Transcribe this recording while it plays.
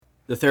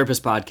The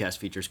Therapist Podcast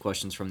features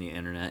questions from the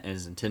internet and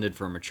is intended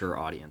for a mature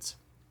audience.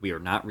 We are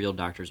not real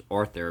doctors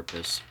or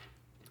therapists.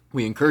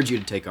 We encourage you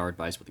to take our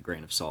advice with a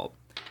grain of salt.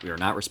 We are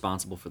not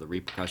responsible for the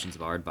repercussions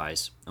of our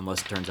advice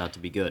unless it turns out to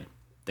be good.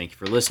 Thank you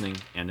for listening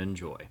and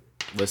enjoy.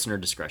 Listener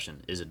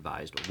discretion is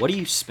advised. What are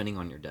you spinning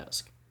on your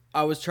desk?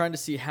 I was trying to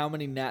see how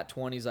many nat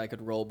 20s I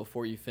could roll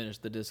before you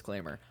finished the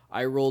disclaimer.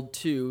 I rolled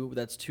 2.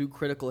 That's 2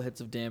 critical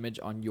hits of damage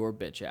on your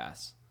bitch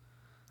ass.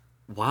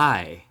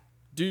 Why?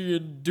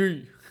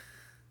 D&D.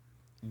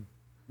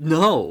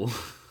 No.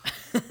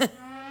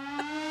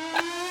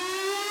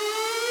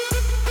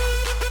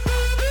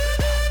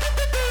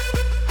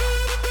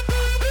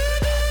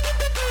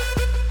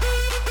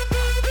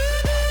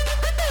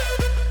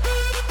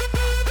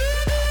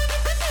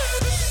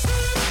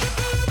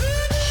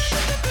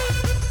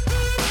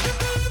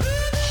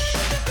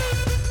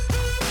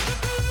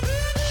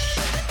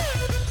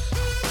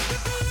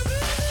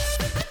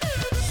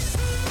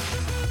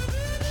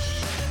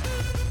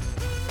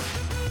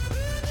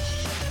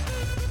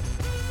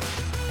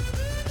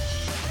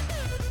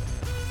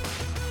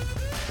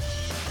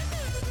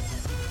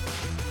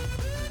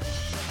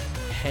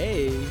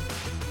 Hey,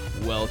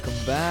 welcome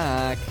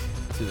back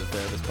to the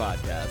Therapist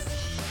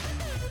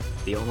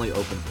Podcast. The only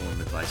open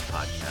form advice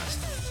podcast,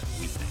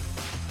 we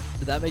think.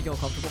 Did that make you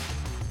uncomfortable?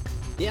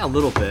 Yeah, a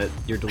little bit.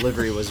 Your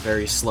delivery was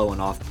very slow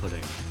and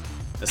off-putting.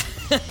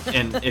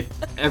 And if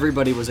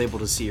everybody was able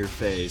to see your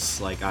face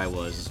like I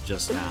was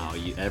just now,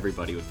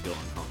 everybody would feel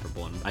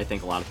uncomfortable. And I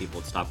think a lot of people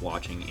would stop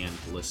watching and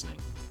listening.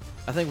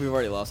 I think we've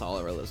already lost all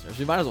of our listeners.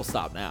 We might as well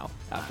stop now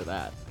after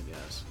that. I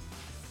guess.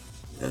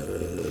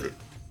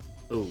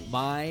 Oh,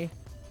 My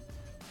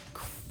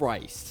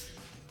Christ.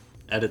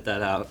 edit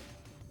that out.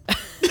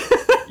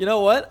 You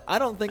know what? I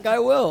don't think I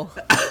will.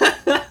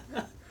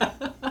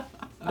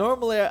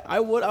 Normally, I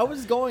would. I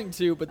was going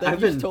to, but then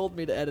you told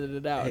me to edit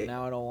it out, and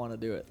now I don't want to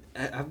do it.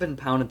 I've been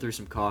pounding through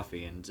some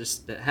coffee, and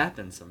just it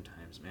happens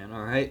sometimes, man.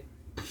 All right.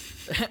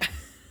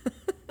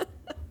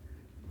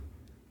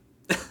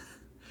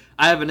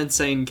 I have an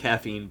insane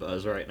caffeine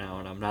buzz right now,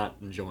 and I'm not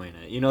enjoying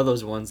it. You know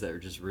those ones that are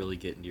just really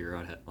getting to your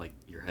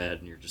head,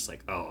 and you're just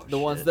like, oh. The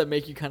ones that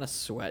make you kind of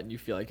sweat and you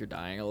feel like you're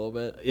dying a little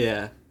bit.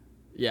 Yeah.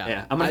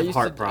 Yeah. I'm gonna have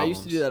heart problems. I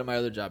used to do that at my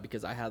other job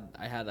because I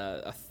had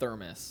a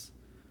thermos,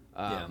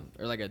 or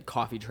like a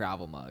coffee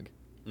travel mug.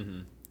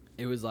 Mm-hmm.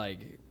 It was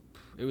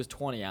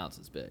 20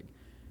 ounces big,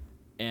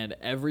 and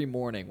every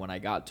morning when I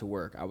got to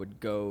work, I would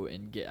go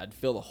and I'd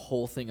fill the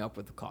whole thing up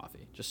with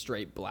coffee, just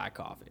straight black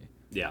coffee.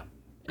 Yeah.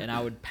 And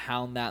I would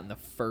pound that in the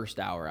first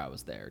hour I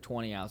was there,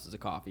 20 ounces of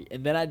coffee.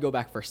 And then I'd go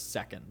back for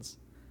seconds,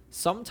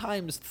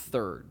 sometimes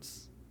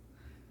thirds,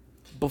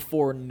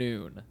 before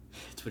noon.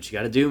 It's what you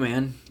got to do,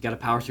 man. You got to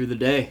power through the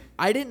day.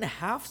 I didn't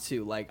have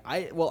to.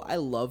 I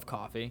love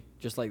coffee,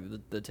 just like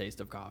the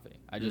taste of coffee.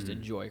 I just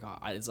enjoy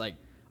coffee. It's like,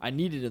 I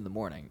need it in the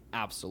morning,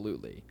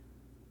 absolutely.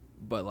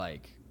 But,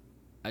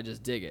 I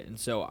just dig it. And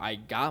so I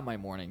got my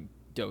morning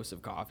dose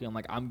of coffee. I'm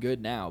like, I'm good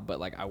now,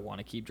 but I want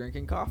to keep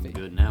drinking coffee. I'm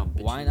good now,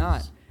 bitches. Why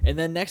not? And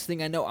then next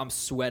thing I know, I'm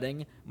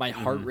sweating. My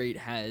heart rate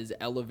has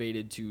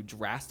elevated to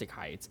drastic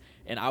heights,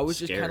 and I was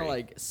just kind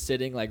of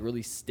sitting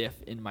really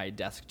stiff in my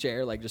desk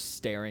chair, just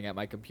staring at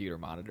my computer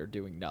monitor,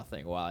 doing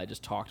nothing while I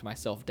just talked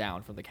myself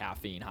down from the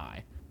caffeine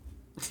high.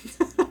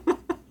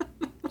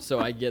 So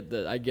I get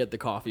the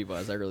coffee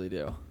buzz. I really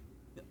do.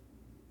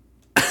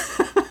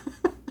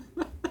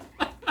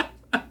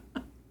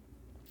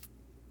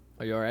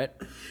 Are you all right?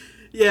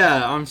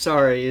 Yeah, I'm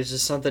sorry. It's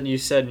just something you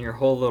said in your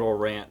whole little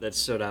rant that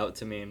stood out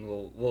to me, and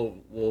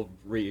we'll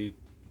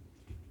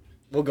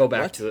go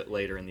back to it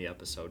later in the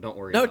episode. Don't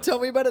worry. No, tell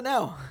me about it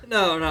now.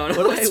 No.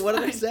 What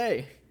did I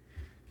say?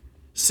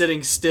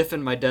 Sitting stiff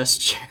in my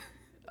desk chair.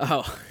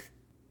 Oh,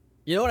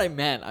 you know what I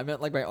meant? I meant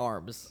my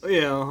arms.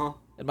 Yeah.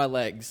 And my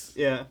legs.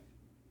 Yeah.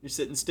 You're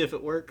sitting stiff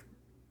at work.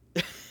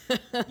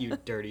 You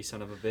dirty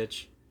son of a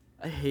bitch.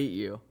 I hate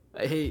you.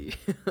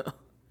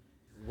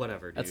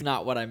 Whatever, dude. That's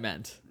not what I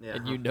meant,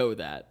 and you know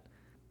that.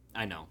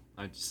 I know.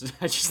 I just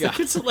think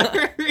it's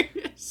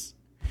hilarious.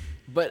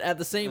 But at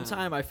the same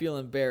time, I feel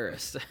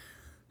embarrassed.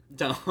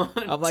 Don't.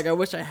 I'm I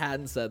wish I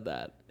hadn't said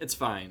that. It's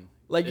fine.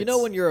 You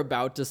know when you're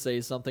about to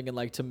say something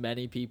and to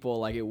many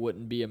people, it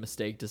wouldn't be a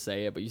mistake to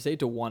say it, but you say it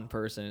to one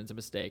person and it's a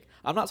mistake.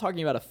 I'm not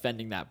talking about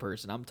offending that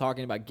person. I'm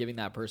talking about giving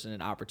that person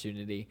an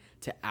opportunity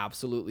to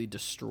absolutely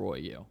destroy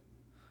you.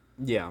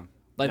 Yeah.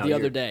 The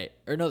other day,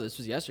 this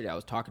was yesterday. I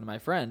was talking to my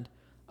friend.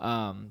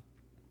 And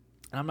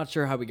I'm not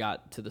sure how we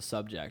got to the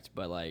subject,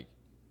 but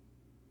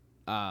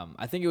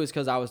I think it was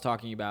because I was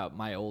talking about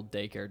my old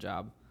daycare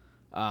job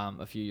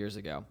a few years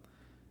ago.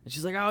 And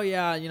she's like, oh,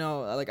 yeah,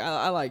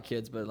 I like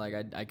kids, but,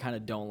 I kind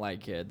of don't like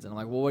kids. And I'm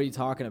like, well, what are you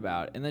talking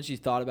about? And then she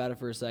thought about it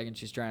for a second.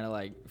 She's trying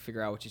to,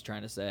 figure out what she's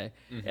trying to say.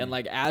 Mm-hmm.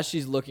 And, as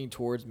she's looking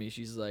towards me,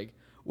 she's like,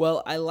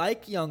 well, I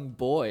like young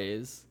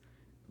boys.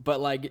 But,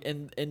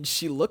 and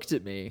she looked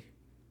at me.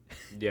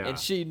 Yeah. And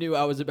she knew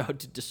I was about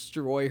to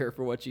destroy her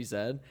for what she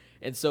said.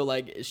 And so,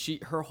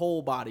 her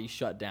whole body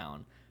shut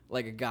down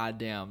like a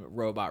goddamn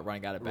robot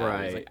running out of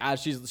batteries. Right.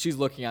 As she's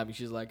looking at me,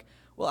 she's like,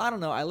 well, I don't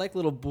know. I like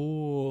little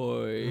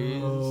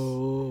boys.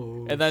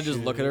 Oh, And then just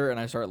look at her and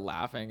I start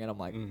laughing and I'm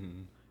like,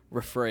 Mm-hmm.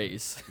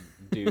 rephrase.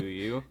 Do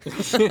you?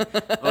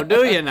 Oh,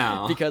 do you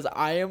now? Because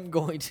I am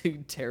going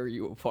to tear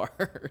you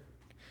apart.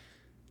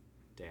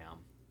 Damn.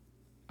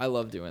 I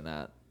love doing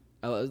that.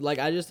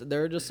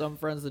 There are just some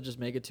friends that just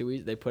make it too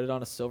easy. They put it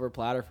on a silver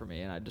platter for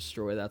me, and I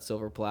destroy that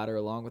silver platter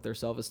along with their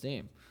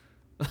self-esteem.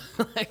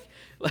 like,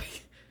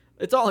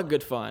 it's all in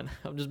good fun.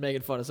 I'm just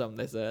making fun of something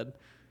they said.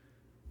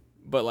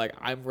 But like,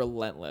 I'm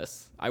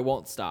relentless. I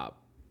won't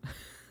stop.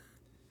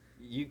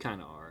 You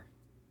kind of are.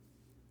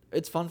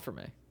 It's fun for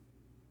me.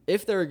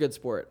 If they're a good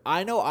sport,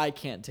 I know I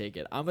can't take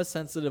it. I'm a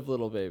sensitive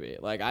little baby.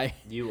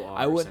 You are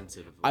I wouldn't,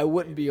 sensitive. I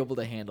wouldn't be able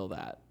to handle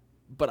that.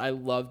 But I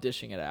love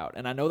dishing it out,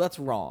 and I know that's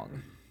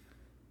wrong,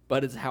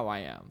 but it's how I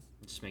am.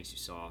 It just makes you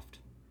soft.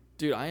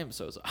 Dude, I am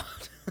so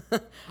soft.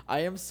 I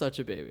am such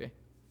a baby.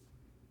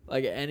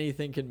 Like,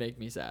 anything can make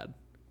me sad.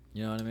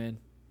 You know what I mean?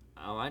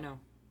 Oh, I know.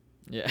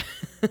 Yeah.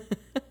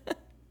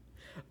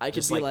 I could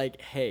Just be like-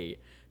 like, hey,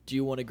 do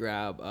you want to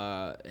grab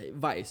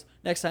Vice?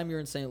 Next time you're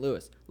in St.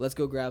 Louis, let's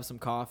go grab some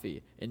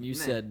coffee. And you Meh.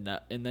 said no,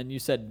 and then you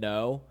said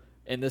no.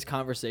 And this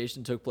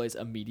conversation took place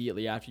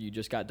immediately after you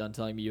just got done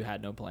telling me you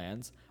had no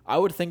plans. I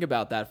would think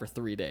about that for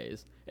 3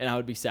 days, and I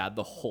would be sad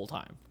the whole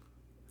time.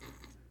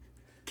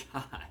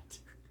 God.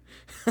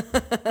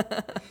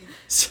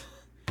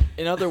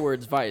 In other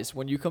words, Vice,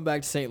 when you come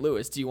back to St.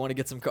 Louis, do you want to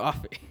get some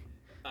coffee?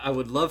 I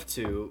would love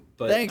to,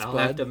 but Thanks, I'll bud.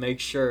 have to make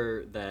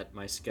sure that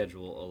my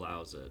schedule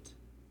allows it.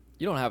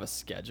 You don't have a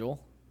schedule.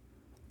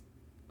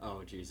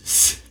 Oh,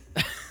 Jesus.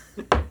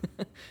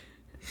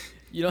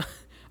 You don't.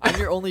 I'm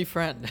your only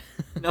friend.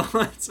 No,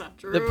 that's not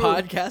true. The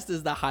podcast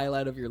is the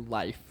highlight of your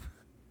life.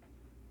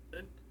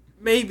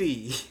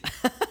 Maybe.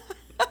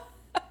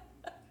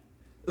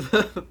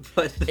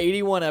 But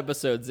 81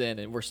 episodes in,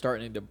 and we're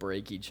starting to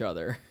break each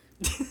other.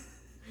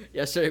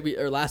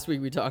 Last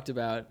week we talked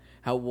about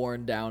how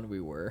worn down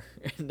we were,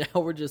 and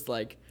now we're just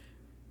like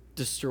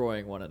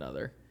destroying one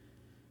another.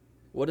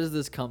 What does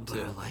this come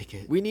to? I like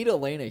it. We need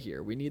Elena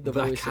here. We need the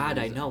But voice. of God,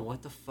 I reason. know.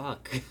 What the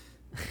fuck?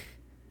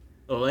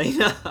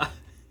 Elena.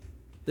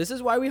 This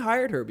is why we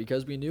hired her,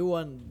 because we knew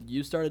when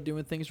you started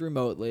doing things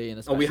remotely, and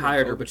Oh, especially we when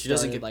hired her, COVID but she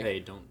doesn't started, get like,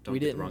 paid. Don't we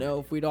get didn't wrong. know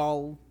if we'd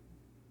all,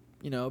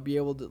 be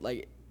able to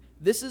like.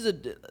 This is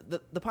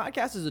the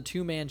podcast is a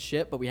 2-man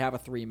ship, but we have a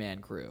 3-man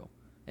crew,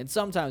 and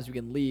sometimes we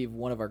can leave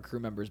one of our crew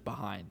members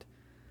behind.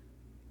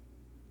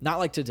 Not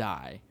like to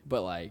die,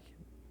 but like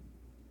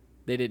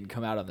they didn't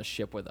come out on the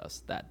ship with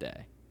us that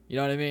day. You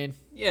know what I mean?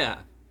 Yeah.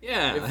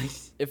 Yeah.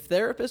 If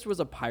Therapist was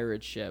a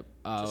pirate ship,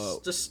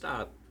 Just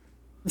stop.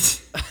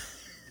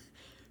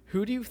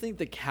 who do you think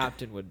the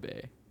captain would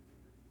be?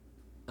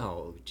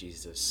 Oh,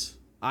 Jesus.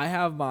 I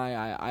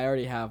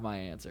already have my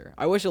answer.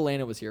 I wish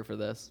Elena was here for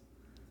this.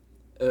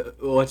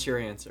 What's your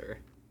answer?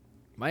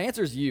 My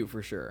answer is you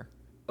for sure.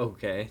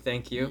 Okay,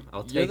 thank you.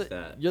 I'll You're take the-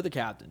 that. You're the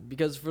captain,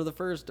 because for the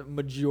first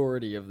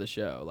majority of the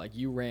show, like,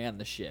 you ran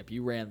the ship,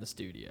 you ran the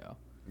studio.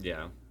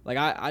 Yeah. Like,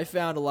 I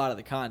found a lot of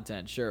the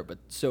content, sure, but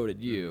so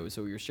did you,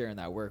 so we were sharing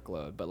that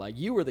workload. But like,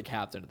 you were the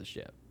captain of the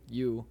ship.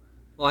 You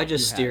Well, I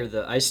just You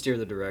had steer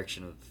the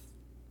direction of.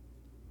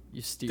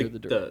 steer The-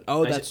 the.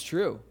 Oh, I that's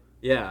true.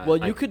 Yeah. Well,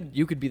 you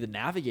could be the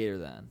navigator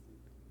then.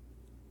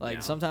 Like, Yeah,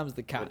 sometimes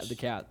the which- cat.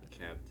 Captain.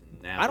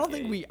 I don't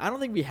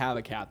think we have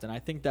a captain. I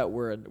think that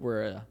we're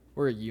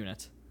a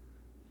unit.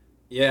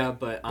 Yeah,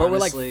 but But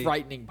honestly, we're like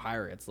frightening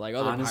pirates. Like,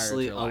 other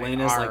honestly, pirates are like,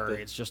 Elena's like "Arr, the-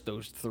 it's just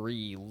those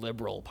 3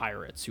 liberal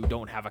pirates who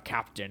don't have a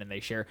captain and they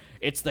share.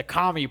 It's the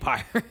commie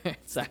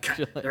pirates,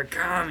 actually. they're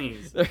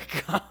commies. They're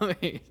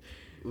commies.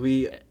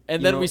 We And you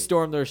then know, we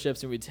storm their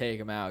ships and we take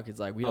them out because,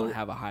 like, we don't Oh.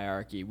 have a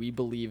hierarchy. We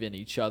believe in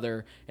each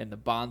other and the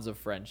bonds of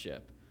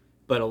friendship.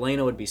 But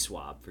Elena would be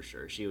swab for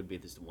sure. She would be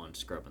the one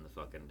scrubbing the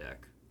fucking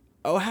deck.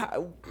 Oh,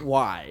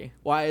 why?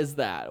 Why is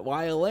that?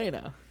 Why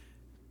Elena?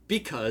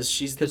 Because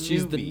she's the Because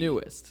she's the newbie.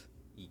 newest.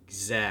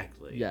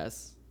 Exactly.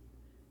 Yes.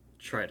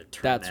 Try to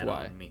turn That's that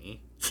why. on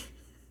me.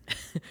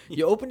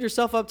 You opened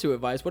yourself up to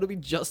advice. What did we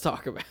just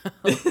talk about?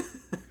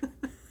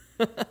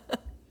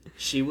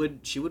 She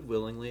would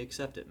willingly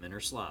accept it. Men are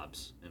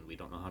slobs, and we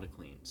don't know how to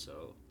clean.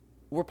 So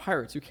We're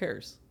pirates. Who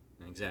cares?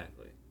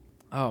 exactly.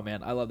 Oh,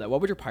 man. I love that.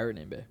 What would your pirate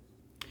name be?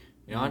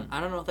 You know, I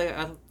don't know.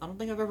 I don't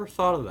think I've ever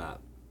thought of that.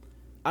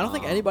 I don't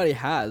think anybody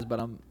has, but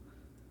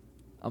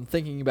I'm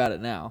thinking about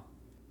it now.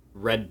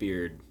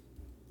 Redbeard.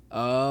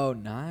 Oh,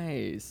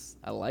 nice.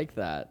 I like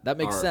that. That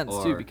makes Or- sense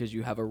too or- because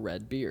you have a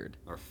red beard.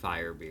 Or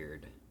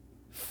Firebeard.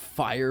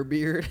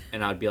 Firebeard.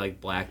 And I'd be like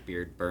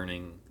Blackbeard,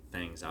 burning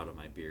things out of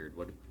my beard.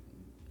 What was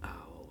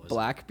it?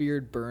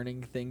 Blackbeard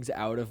burning things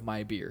out of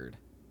my beard.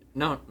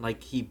 No,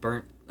 like he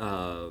burnt.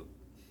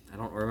 I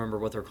don't remember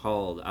what they're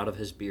called. Out of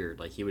his beard,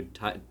 like he would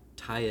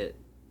tie it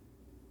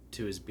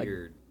to his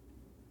beard.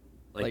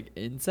 Like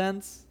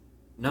incense?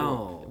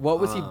 no. What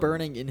was he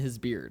burning in his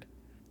beard?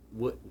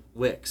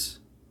 Wicks,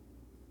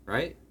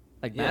 right?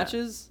 Like Yeah.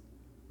 matches?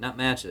 Not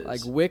matches.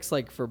 Like wicks,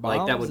 like for bombs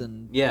like that would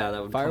and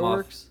that would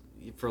fireworks?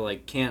 come off for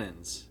like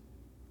cannons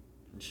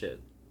and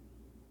shit.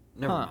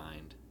 Never Huh.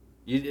 mind.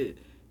 You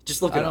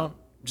Just look I it don't. up.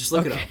 Just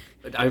look it Okay.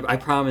 up. I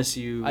promise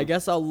you. I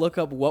guess I'll look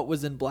up what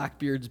was in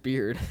Blackbeard's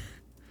beard.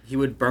 He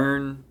would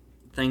burn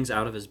things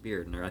out of his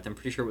beard, and I'm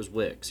pretty sure it was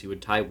wicks. He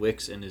would tie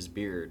wicks in his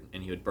beard,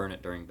 and he would burn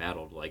it during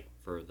battle, like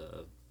for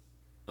the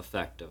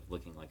effect of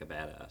looking like a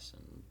badass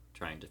and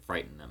trying to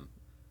frighten them.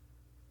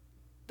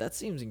 That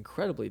seems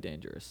incredibly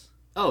dangerous.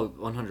 Oh,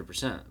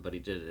 100%. But he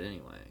did it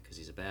anyway because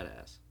he's a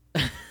badass.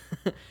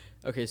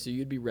 Okay, so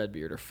you'd be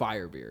Redbeard or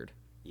Firebeard.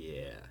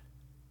 Yeah.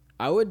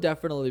 I would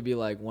definitely be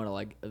like one of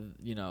like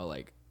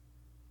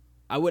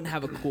I wouldn't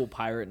have a cool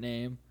pirate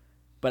name,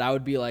 but I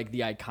would be like the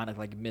iconic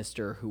like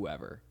Mr.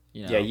 Whoever.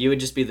 You know? Yeah, you would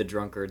just be the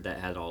drunkard that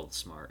had all the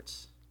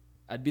smarts.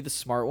 I'd be the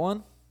smart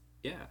one.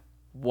 Yeah.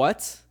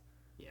 What?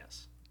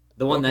 Yes.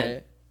 The one Okay.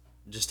 that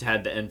just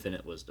had the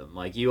infinite wisdom.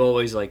 Like you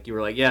always you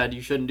were like, yeah,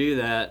 you shouldn't do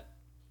that.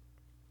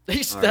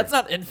 That's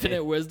not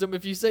infinite wisdom.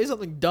 If you say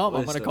something dumb,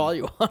 I'm gonna Wisdom. call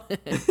you on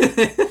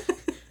it.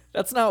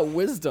 That's not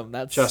wisdom.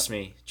 That's Trust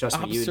me.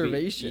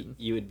 observation.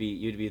 You would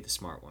be the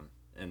smart one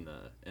in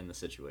the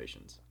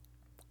situations.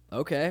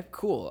 Okay,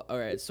 cool. All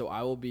right, so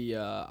I'll be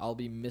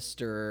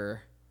Mr.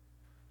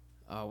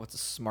 What's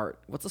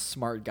a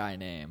smart guy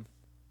name?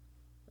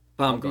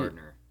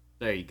 Baumgartner.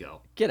 There you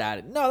go. Get at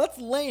it. No, that's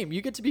lame.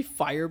 You get to be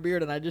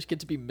Firebeard, and I just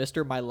get to be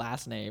Mr. My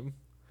last name.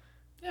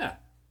 Yeah.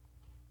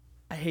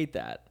 I hate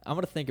that. I'm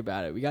gonna think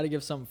about it. We got to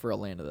give something for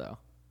Elena though.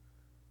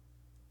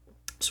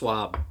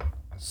 Swab.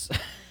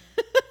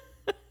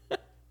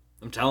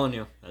 I'm telling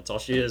you, that's all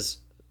she is.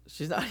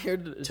 She's not here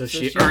to, Until so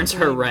she she's earns her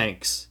cleaning-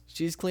 ranks.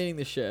 She's cleaning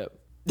the ship,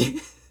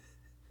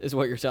 is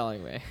what you're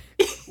telling me.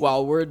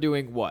 While we're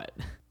doing what?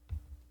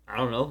 I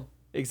don't know.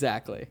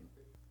 Exactly.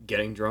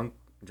 Getting drunk,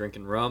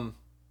 drinking rum,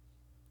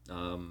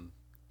 And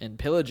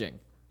pillaging.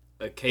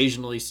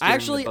 occasionally steering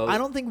Actually, the boat. I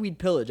don't think we'd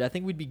pillage. I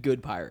think we'd be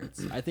good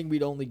pirates. I think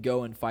we'd only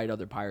go and fight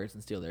other pirates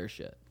and steal their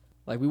shit.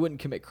 Like, we wouldn't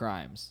commit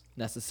crimes,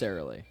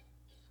 necessarily.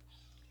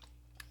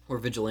 We're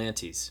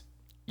vigilantes.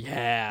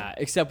 Yeah,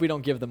 except we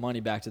don't give the money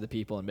back to the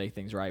people and make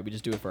things right. We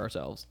just do it for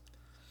ourselves.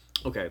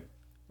 Okay.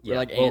 We're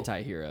like well,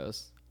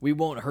 anti-heroes. We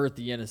won't hurt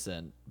the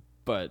innocent,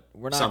 but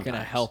we're not going to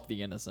Sometimes. help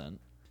the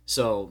innocent.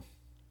 So,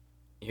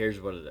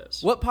 here's what it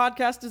is. What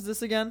podcast is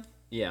this again?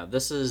 Yeah,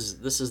 this is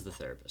the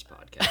therapist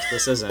podcast.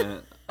 This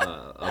isn't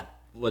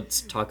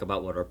let's talk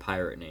about what our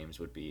pirate names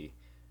would be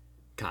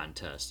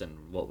contest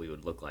and what we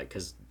would look like,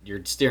 because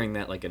you're steering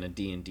that like in a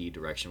D&D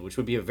direction, which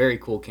would be a very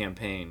cool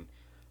campaign.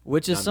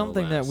 Which is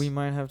something that Nonetheless. we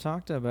might have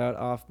talked about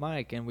off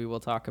mic, and we will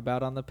talk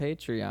about on the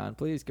Patreon.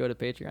 Please go to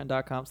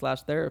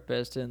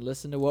patreon.com/therapist and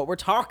listen to what we're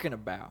talking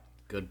about.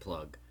 Good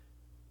plug.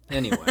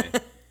 Anyway,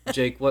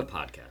 Jake, what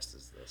podcast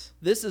is this?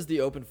 This is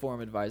the Open Forum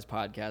Advice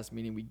podcast,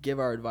 meaning we give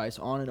our advice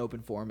on an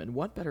open forum, and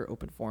what better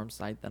open forum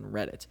site than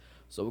Reddit?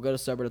 So we'll go to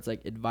subreddits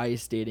like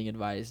advice, dating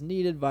advice,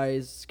 need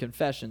advice,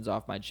 confessions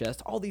off my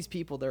chest. All these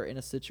people, they're in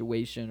a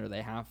situation or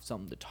they have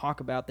something to talk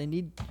about. They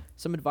need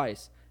some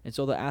advice. And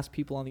so they'll ask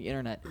people on the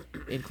internet,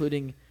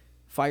 including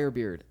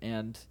Firebeard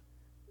and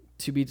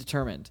To Be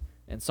Determined,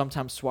 and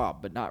sometimes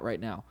Swab, but not right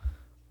now.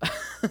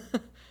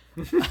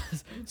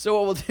 So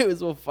what we'll do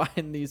is we'll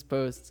find these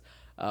posts,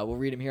 we'll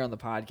read them here on the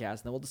podcast, and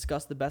then we'll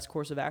discuss the best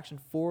course of action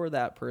for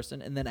that person,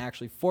 and then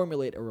actually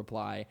formulate a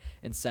reply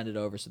and send it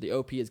over. So the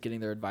OP is getting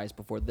their advice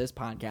before this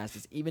podcast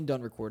is even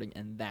done recording,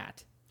 and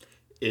that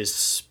Is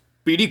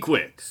Speedy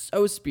Quick.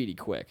 so speedy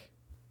quick.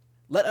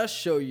 Let us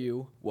show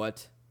you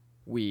what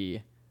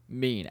we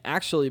mean.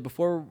 Actually,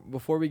 before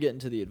we get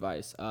into the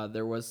advice,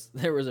 there was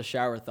a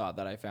shower thought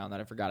that I found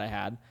that I forgot I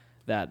had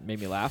that made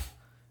me laugh,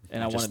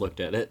 and I just looked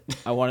at it.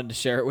 I wanted to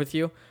share it with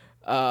you.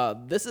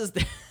 This is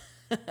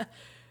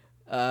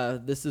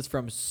this is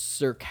from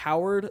Sir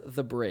Coward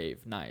the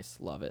Brave. Nice,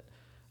 love it.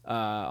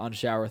 On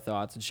shower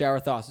thoughts, and shower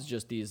thoughts is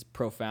just these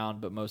profound,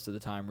 but most of the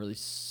time really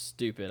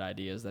stupid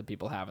ideas that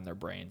people have in their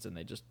brains, and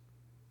they just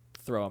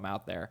throw them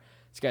out there.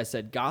 This guy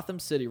said Gotham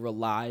City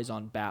relies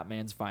on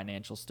Batman's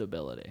financial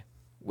stability,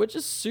 which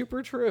is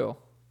super true.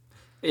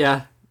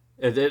 Yeah,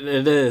 it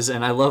is.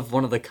 And I love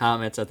one of the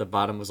comments at the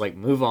bottom was like,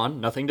 move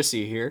on, nothing to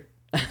see here.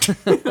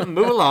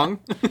 Move along.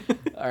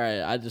 All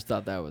right, I just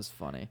thought that was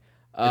funny.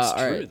 It's all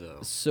true, right, though.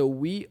 So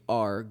we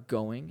are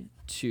going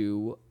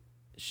to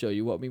show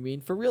you what we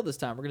mean for real this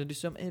time. We're going to do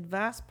some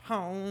advice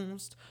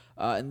post.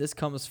 And this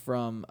comes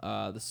from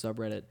the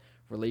subreddit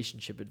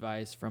Relationship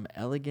Advice from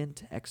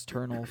Elegant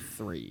External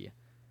 3.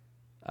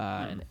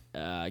 And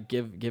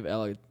give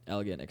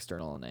Elegant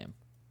External a name.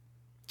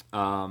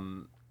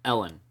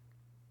 Ellen.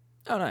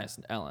 Oh, nice.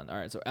 Ellen. All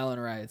right. So Ellen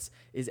writes,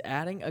 is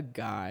adding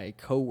guy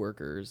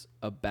coworkers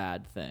a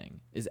bad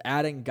thing?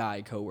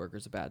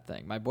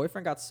 My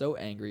boyfriend got so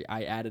angry,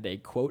 I added a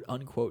quote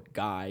unquote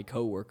guy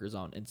coworkers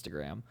on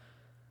Instagram.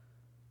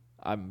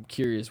 I'm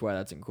curious why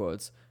that's in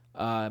quotes.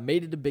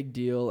 Made it a big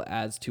deal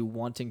as to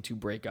wanting to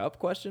break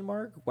up, ?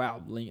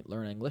 Wow,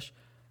 learn English.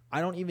 I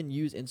don't even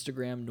use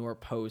Instagram nor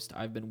post.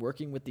 I've been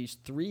working with these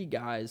 3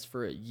 guys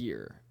for a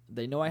year.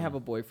 They know I have a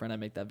boyfriend. I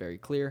make that very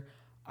clear.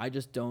 I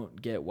just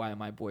don't get why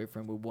my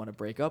boyfriend would want to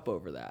break up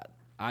over that.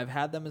 I've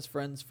had them as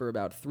friends for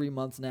about 3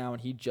 months now,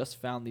 and he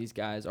just found these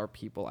guys are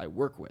people I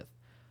work with.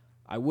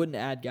 I wouldn't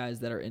add guys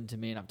that are into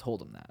me, and I've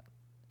told him that.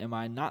 Am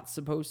I not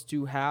supposed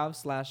to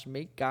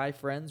have/make guy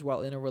friends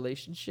while in a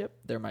relationship?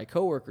 They're my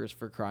coworkers,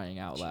 for crying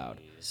out loud.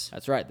 Jeez.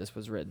 That's right. This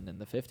was written in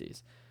the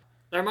 50s.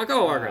 They're my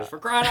coworkers, for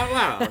crying out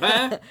loud,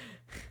 huh?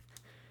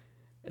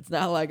 It's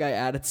not like I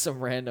added some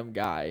random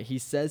guy. He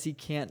says he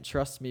can't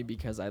trust me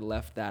because I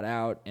left that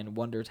out and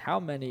wonders how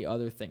many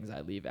other things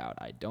I leave out.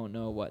 I don't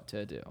know what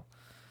to do.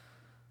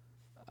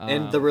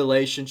 And the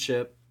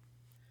relationship,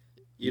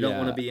 you don't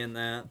want yeah. to be in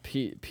that.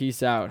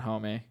 Peace out,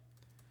 homie.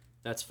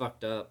 That's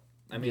fucked up.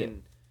 I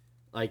mean,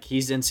 like,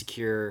 he's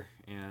insecure,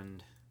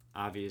 and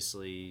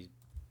obviously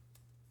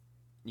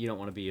you don't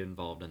want to be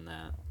involved in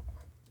that.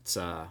 It's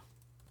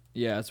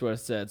Yeah, that's what I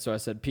said. So I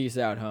said, peace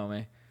out,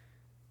 homie.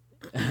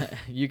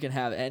 You can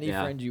have any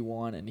friend you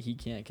want, and he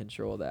can't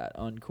control that.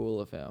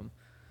 Uncool of him.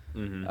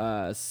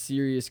 Mm-hmm.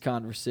 Serious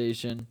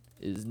conversation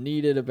is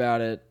needed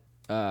about it,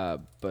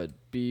 but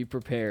be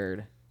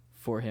prepared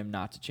for him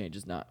not to change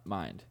his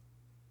mind.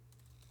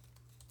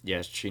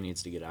 Yes, she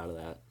needs to get out of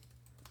that.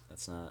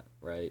 That's not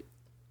right.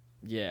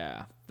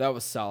 Yeah, that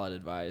was solid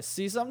advice.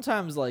 See,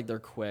 sometimes like they're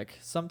quick,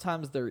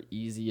 sometimes they're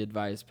easy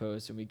advice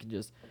posts, and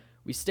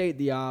we state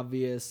the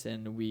obvious,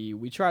 and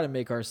we try to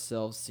make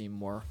ourselves seem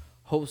more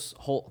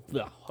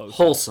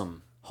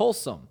wholesome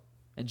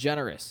and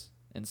generous,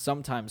 and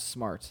sometimes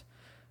smart.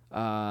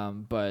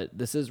 But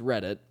this is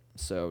Reddit,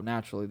 so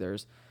naturally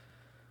there's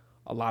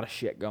a lot of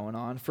shit going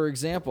on. For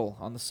example,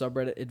 on the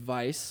subreddit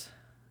advice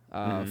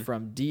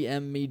from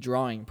DM me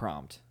drawing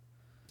prompt.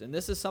 And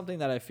this is something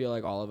that I feel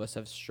like all of us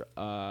have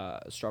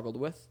struggled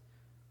with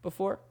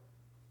before.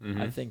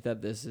 I think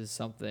that this is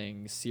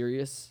something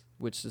serious,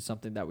 which is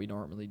something that we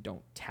normally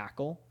don't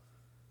tackle.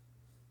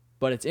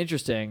 But it's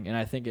interesting, and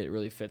I think it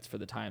really fits for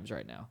the times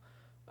right now.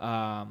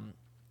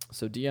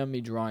 So DM me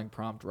drawing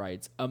prompt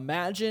writes,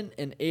 imagine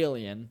an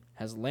alien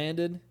has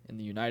landed in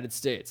the United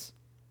States.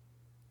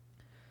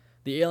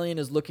 The alien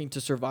is looking to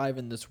survive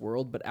in this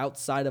world, but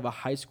outside of a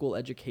high school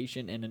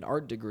education and an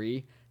art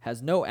degree,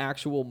 has no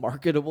actual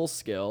marketable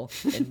skill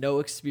and no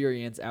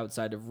experience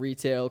outside of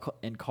retail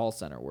and call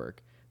center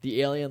work.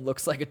 The alien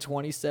looks like a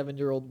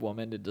 27-year-old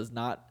woman. It does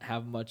not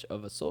have much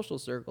of a social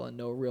circle and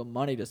no real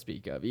money to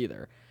speak of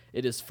either.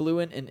 It is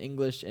fluent in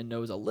English and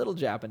knows a little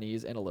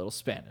Japanese and a little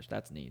Spanish.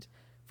 That's neat.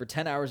 For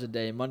 10 hours a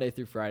day, Monday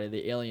through Friday,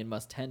 the alien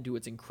must tend to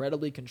its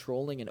incredibly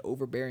controlling and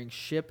overbearing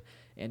ship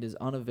and is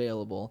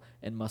unavailable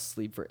and must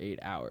sleep for 8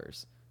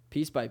 hours.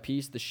 Piece by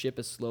piece, the ship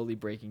is slowly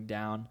breaking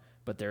down,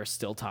 but there is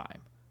still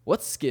time.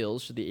 What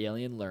skills should the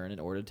alien learn in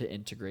order to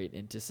integrate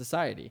into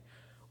society?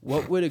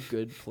 What would be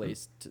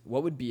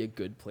a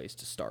good place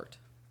to start?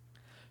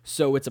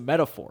 So it's a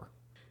metaphor.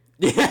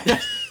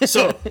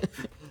 So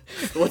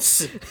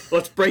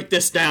let's break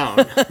this down.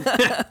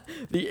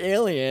 The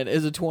alien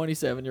is a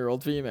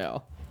 27-year-old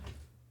female.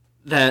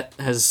 That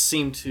has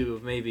seemed to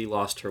have maybe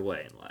lost her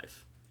way in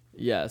life.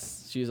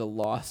 Yes, she's a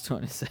lost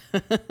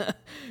 27.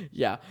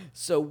 Yeah.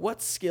 So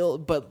what skill?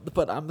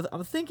 But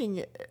I'm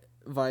thinking,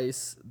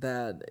 Vice,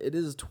 that it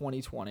is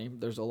 2020.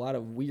 There's a lot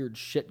of weird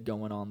shit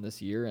going on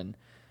this year, and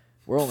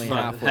we're only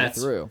halfway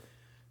through.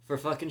 For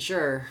fucking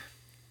sure.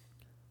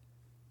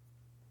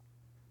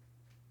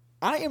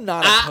 I am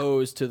not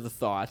opposed to the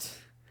thought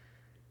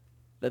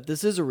that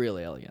this is a real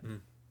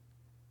alien.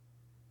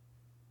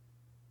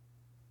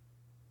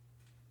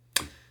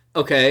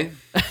 Okay.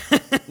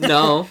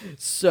 No.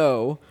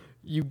 So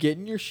you get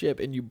in your ship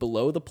and you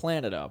blow the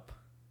planet up,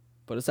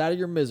 but it's out of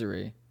your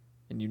misery,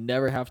 and you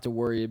never have to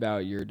worry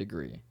about your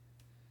degree.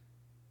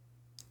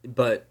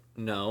 But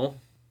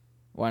no.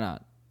 Why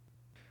not?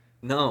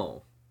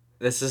 No.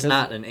 This is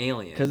not an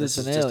alien. This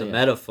is just a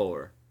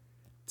metaphor.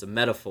 It's a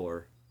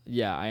metaphor.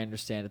 Yeah, I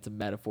understand it's a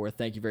metaphor.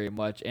 Thank you very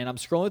much. And I'm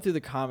scrolling through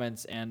the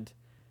comments and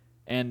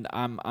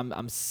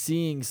I'm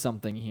seeing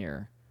something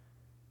here.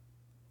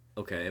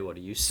 Okay, what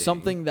are you seeing?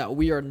 Something that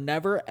we are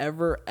never,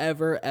 ever,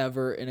 ever,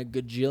 ever in a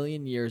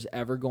gajillion years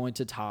ever going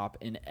to top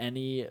in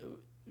any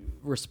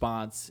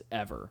response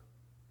ever.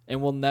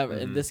 And we'll never.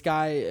 And this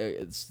guy,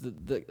 it's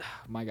the oh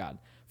my God.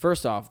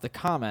 First off, the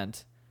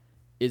comment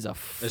is a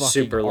fucking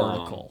super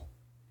article. Long.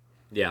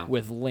 Yeah.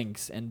 With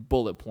links and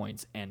bullet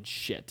points and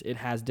shit. It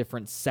has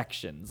different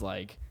sections.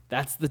 Like,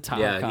 that's the top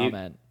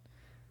comment.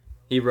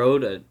 He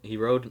wrote an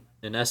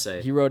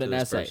essay. He wrote an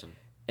essay. Person.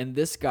 And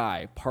this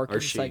guy, Parking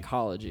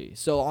Psychology.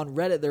 So on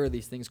Reddit, there are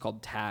these things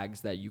called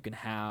tags that you can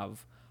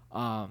have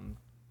on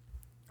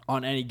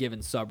any given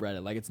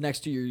subreddit. Like, it's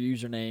next to your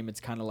username. It's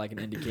kind of like an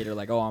indicator,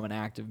 like, oh, I'm an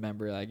active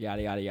member, like,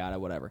 yada, yada, yada,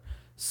 whatever.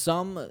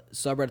 Some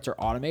subreddits are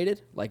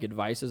automated, like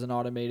Advice is an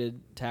automated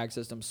tag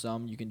system.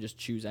 Some you can just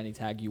choose any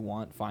tag you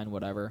want, find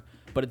whatever.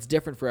 But it's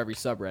different for every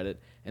subreddit.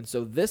 And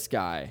so this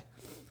guy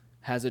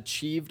has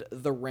achieved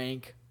the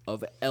rank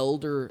of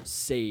Elder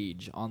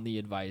Sage on the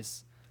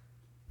Advice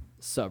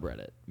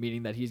subreddit,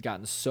 meaning that he's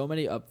gotten so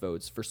many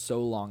upvotes for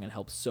so long and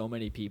helped so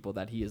many people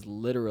that he is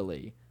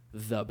literally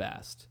the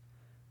best.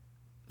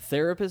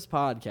 Therapist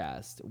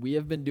Podcast. We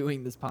have been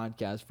doing this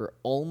podcast for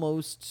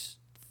almost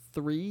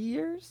 3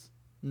 years?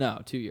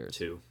 No, 2 years.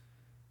 2.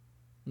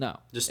 No,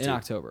 just in 2.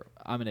 October.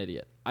 I'm an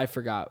idiot. I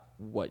forgot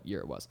what year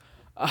it was.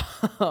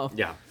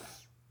 Yeah.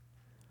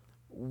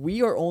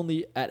 We are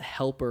only at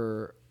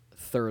helper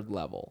 3rd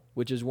level,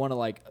 which is one of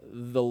like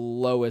the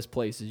lowest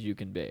places you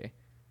can be.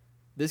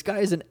 This guy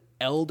is an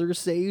Elder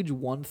Sage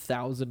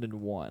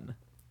 1001.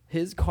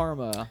 His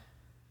karma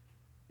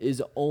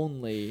is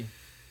only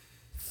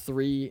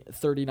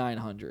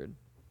 3,900.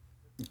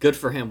 Good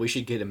for him. We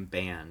should get him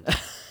banned.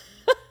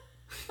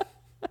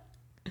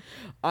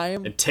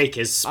 And take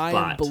his spot.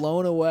 I am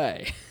blown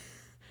away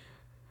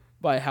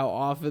by how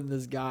often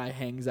this guy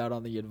hangs out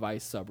on the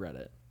advice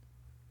subreddit.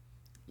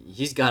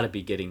 He's got to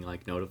be getting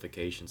like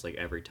notifications like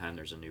every time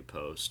there's a new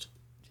post.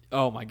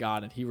 Oh my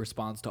god, and he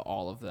responds to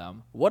all of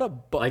them. What a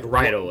like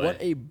right away. What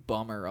a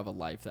bummer of a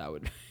life that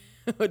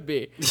would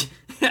be.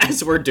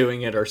 As we're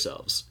doing it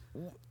ourselves.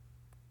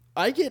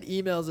 I get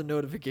emails and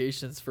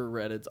notifications for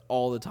Reddits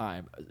all the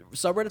time.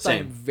 Subreddits I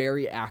am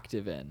very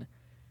active in,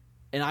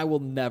 and I will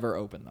never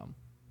open them.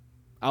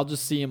 I'll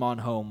just see them on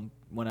home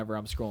whenever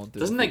I'm scrolling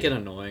through. Doesn't that get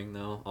annoying,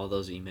 though, all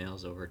those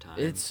emails over time?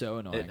 It's so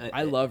annoying.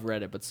 I love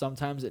Reddit, but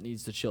sometimes it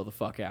needs to chill the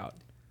fuck out.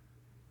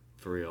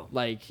 For real.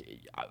 Like,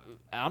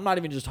 I'm not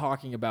even just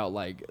talking about,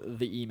 like,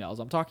 the emails.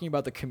 I'm talking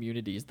about the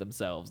communities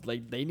themselves.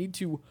 Like, they need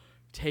to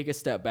take a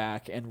step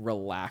back and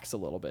relax a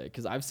little bit,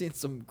 because I've seen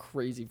some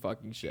crazy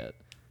fucking shit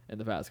in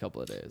the past couple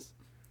of days.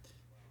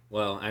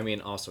 Well, I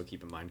mean, also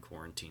keep in mind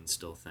quarantine's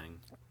still a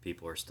thing.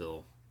 People are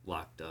still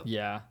locked up.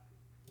 Yeah.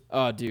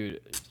 Oh, dude.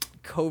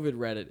 COVID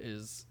Reddit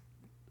is...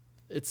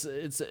 It's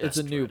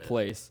a new Reddit.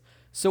 place.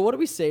 So what do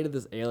we say to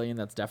this alien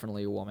that's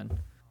definitely a woman?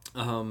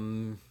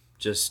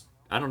 Just,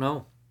 I don't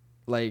know.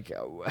 Like,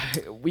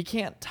 we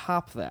can't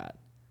top that.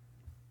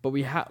 But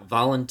we have...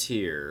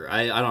 Volunteer.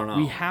 I don't know.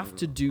 We have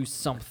to do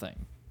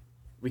something.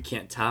 We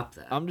can't top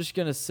that. I'm just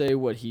going to say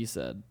what he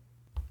said.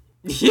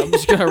 I'm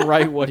just going to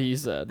write what he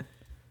said.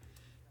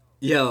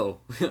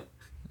 Yo.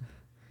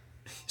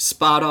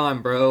 Spot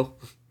on, bro.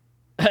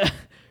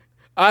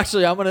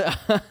 Actually, I'm going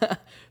to...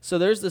 So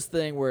there's this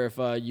thing where if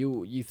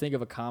you think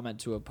of a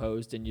comment to a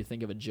post and you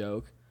think of a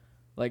joke,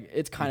 like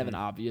it's kind of an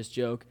obvious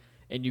joke,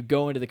 and you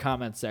go into the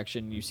comment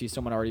section and you see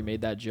someone already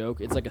made that joke,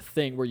 it's like a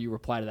thing where you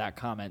reply to that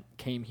comment,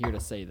 came here to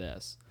say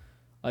this.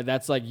 Like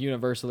that's like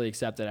universally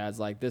accepted as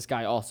like this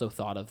guy also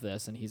thought of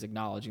this and he's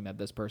acknowledging that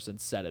this person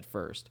said it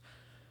first.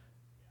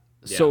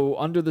 Yeah. So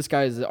under this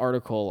guy's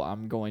article,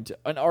 I'm going to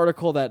an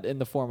article that in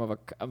the form of a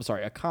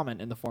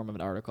comment in the form of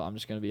an article. I'm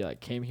just going to be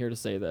like, came here to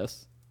say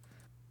this.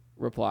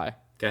 Reply.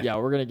 Okay. Yeah,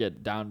 we're going to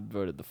get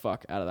downvoted the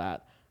fuck out of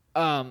that.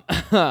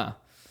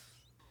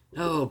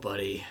 Oh,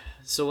 buddy.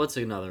 So what's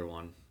another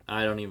one?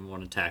 I don't even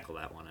want to tackle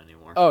that one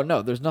anymore. Oh,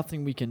 no, there's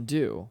nothing we can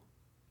do.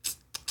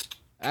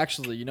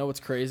 Actually, you know what's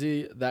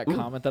crazy? That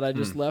comment that I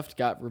just left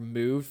got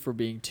removed for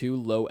being too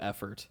low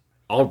effort.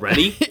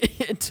 Already?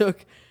 It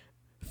took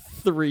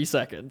 3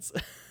 seconds.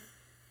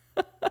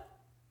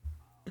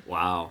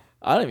 Wow.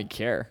 I don't even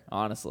care,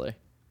 honestly.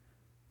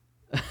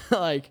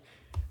 Like,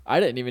 I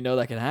didn't even know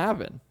that could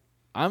happen.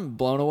 I'm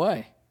blown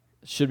away.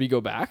 Should we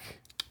go back?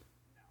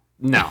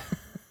 No.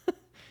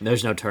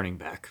 There's no turning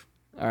back.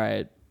 All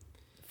right.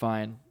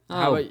 Fine.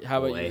 How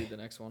about you read the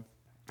next one?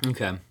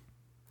 Okay.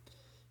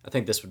 I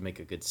think this would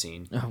make a good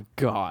scene. Oh,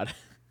 God.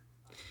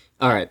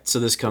 All right. So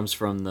this comes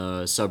from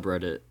the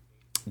subreddit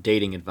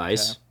Dating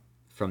Advice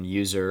from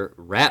user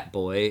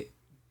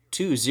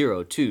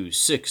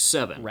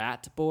Ratboy20267.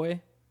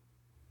 Ratboy?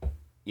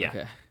 Yeah.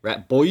 Okay.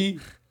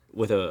 Ratboy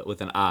with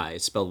an I,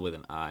 spelled with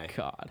an I.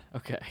 God.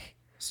 Okay.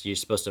 So you're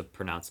supposed to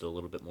pronounce it a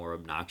little bit more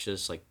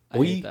obnoxious, like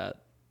boy. I hate that.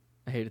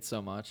 I hate it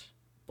so much.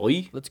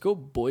 Boy. Let's go,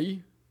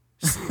 boy.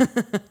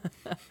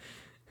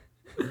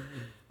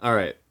 All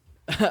right.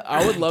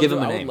 I would love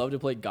to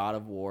play God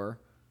of War,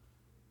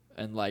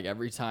 and like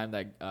every time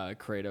that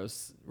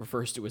Kratos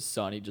refers to his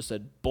son, he just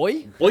said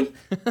boy. Boy.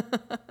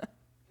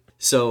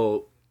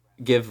 So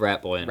give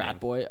Ratboy a name.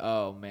 Ratboy.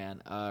 Oh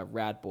man,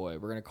 Ratboy.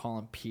 We're gonna call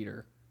him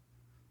Peter.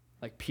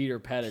 Like Peter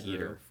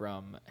Pettigrew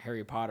from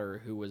Harry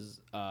Potter, who was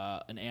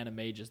an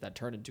animagus that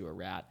turned into a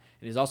rat.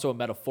 And he's also a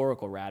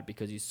metaphorical rat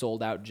because he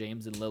sold out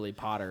James and Lily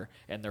Potter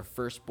and their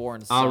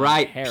firstborn son, all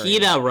right, Harry.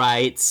 Peter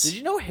writes. Did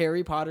you know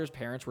Harry Potter's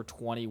parents were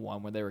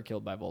 21 when they were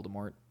killed by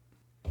Voldemort?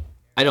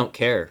 I don't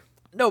care.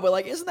 No, but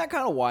like, isn't that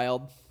kind of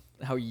wild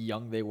how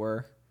young they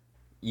were?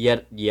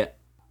 Yeah.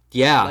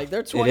 Like,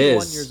 they're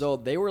 21 years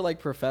old. They were like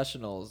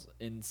professionals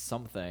in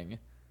something.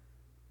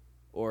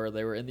 Or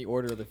they were in the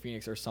Order of the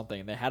Phoenix or something.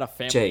 And they had a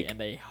family and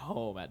they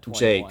home at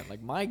 21.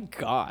 Like, my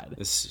God.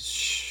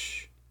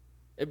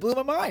 It blew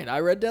my mind.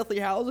 I read Deathly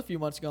Hallows a few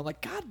months ago. I'm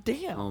like, God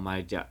damn. Oh,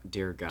 my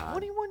dear God.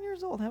 21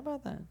 years old. How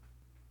about that?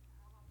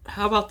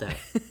 How about that?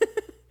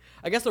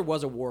 I guess there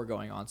was a war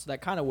going on, so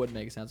that kind of would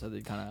make sense. That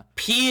they kind of...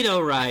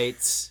 Peter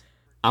writes,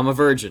 I'm a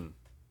virgin.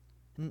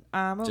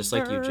 I'm a just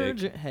virgin. Like you,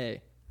 Jake.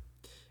 Hey.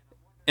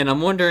 And I'm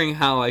wondering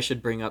how I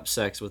should bring up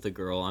sex with a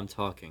girl I'm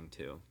talking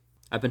to.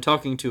 I've been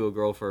talking to a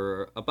girl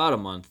for about a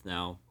month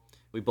now.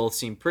 We both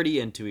seem pretty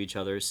into each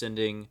other,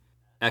 sending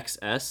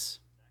XS?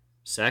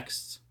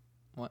 Sexts?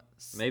 What?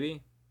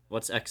 Maybe?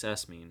 What's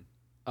XS mean?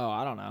 Oh,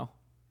 I don't know.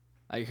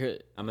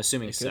 I'm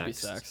assuming it sex. Could be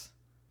sex.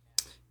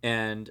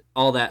 and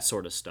all that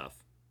sort of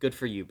stuff. Good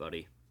for you,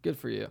 buddy. Good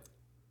for you.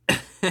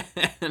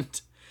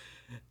 And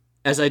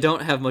as I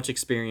don't have much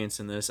experience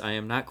in this, I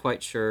am not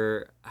quite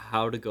sure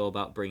how to go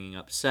about bringing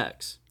up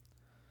sex.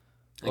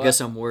 Well, I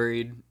guess I'm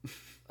worried.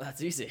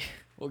 That's easy.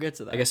 We'll get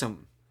to that. I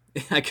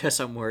guess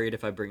I'm worried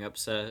if I bring up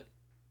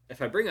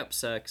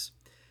sex,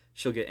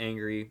 she'll get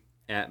angry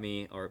at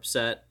me or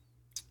upset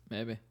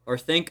Maybe. or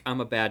think I'm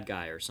a bad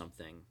guy or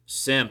something.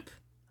 Simp.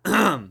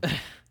 I'm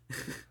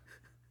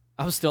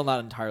still not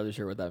entirely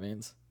sure what that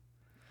means.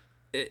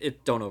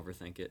 Don't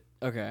overthink it.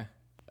 Okay.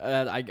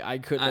 I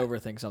couldn't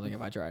overthink something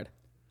if I tried.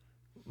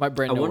 My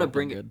brain. I want to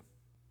bring it.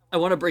 I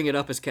want to bring it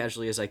up as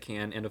casually as I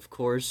can, and of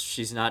course,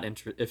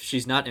 if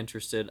she's not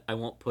interested, I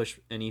won't push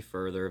any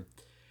further.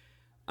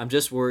 I'm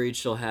just worried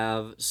she'll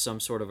have some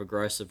sort of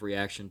aggressive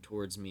reaction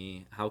towards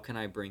me. How can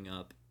I bring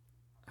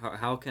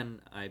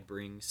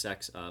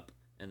sex up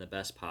in the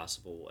best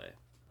possible way?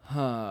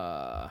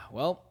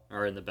 Well.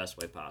 Or in the best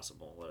way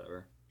possible,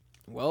 whatever.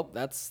 Well,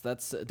 that's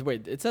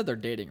wait. It said they're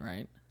dating,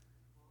 right?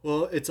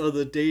 Well, it's on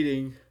the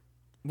dating.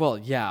 Well,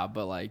 yeah,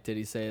 but like, did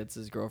he say it's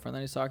his girlfriend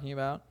that he's talking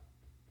about?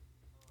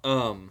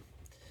 Well,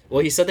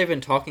 he said they've been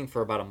talking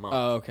for about a month.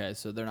 Oh, okay,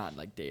 so they're not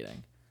like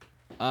dating.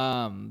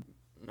 No.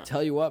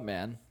 Tell you what,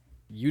 man,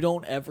 you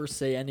don't ever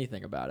say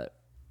anything about it.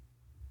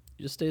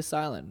 You just stay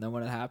silent. And then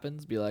when it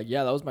happens, be like,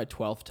 yeah, that was my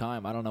 12th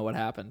time. I don't know what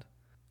happened.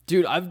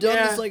 Dude, I've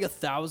done this like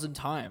 1,000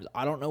 times.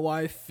 I don't know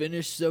why I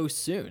finished so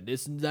soon.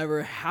 This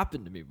never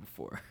happened to me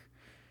before.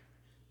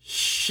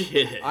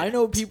 Shit. I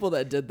know people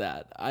that did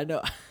that. I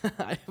know.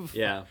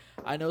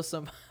 I know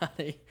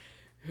somebody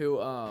who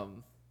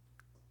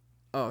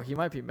oh, he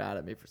might be mad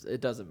at me for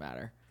it. Doesn't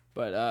matter.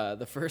 But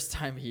the first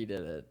time he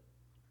did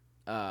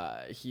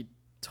it, he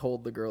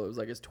told the girl it was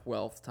like his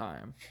 12th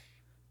time,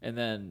 and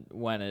then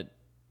when it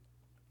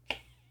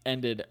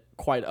ended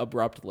quite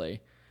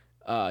abruptly,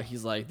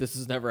 he's like, "This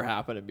has never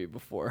happened to me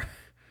before,"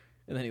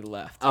 and then he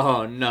left.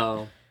 Oh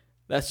no.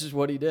 That's just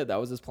what he did. That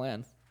was his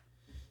plan.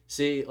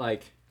 See,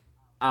 like,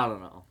 I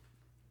don't know.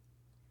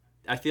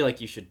 I feel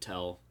like you should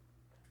tell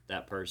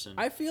that person.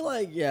 I feel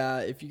like, yeah,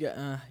 if you get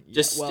and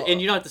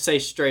you don't have to say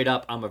straight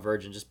up I'm a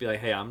virgin. Just be like,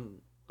 hey, I'm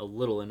a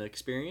little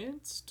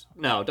inexperienced.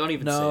 No, don't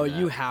even say that. No,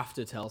 you have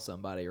to tell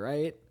somebody,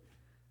 right?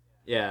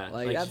 Yeah,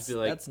 like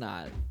that's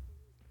not.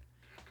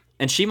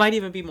 And she might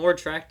even be more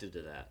attracted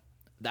to that.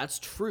 That's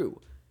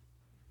true.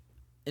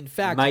 In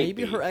fact,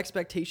 maybe her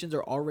expectations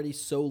are already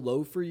so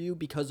low for you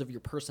because of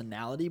your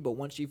personality, but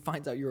once she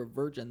finds out you're a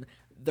virgin,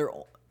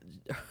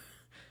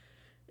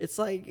 it's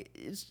like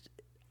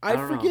I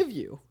forgive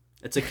you.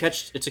 It's a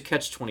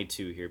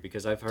catch-22 here,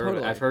 because I've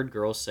heard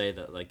girls say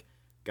that like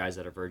guys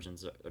that are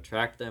virgins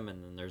attract them,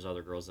 and then there's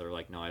other girls that are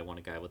like, no, I want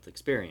a guy with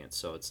experience.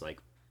 So it's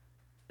like,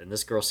 and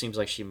this girl seems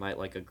like she might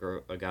like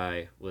a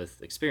guy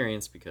with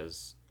experience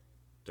because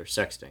they're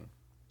sexting.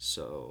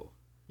 So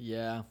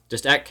yeah,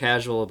 just act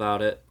casual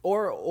about it,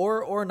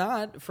 or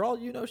not. For all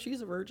you know, she's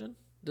a virgin.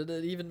 Did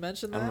it even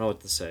mention that? I don't know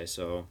what to say.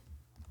 So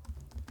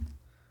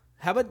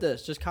how about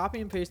this? Just copy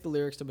and paste the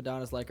lyrics to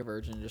Madonna's "Like a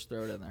Virgin" and just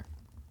throw it in there.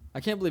 I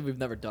can't believe we've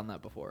never done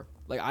that before.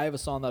 Like, I have a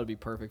song that would be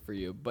perfect for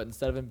you, but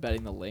instead of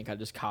embedding the link, I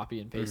just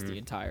copy and paste the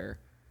entire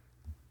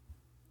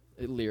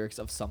lyrics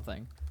of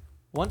something.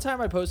 One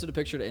time I posted a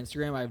picture to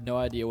Instagram. I have no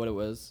idea what it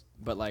was,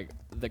 but like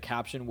the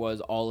caption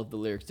was all of the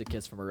lyrics to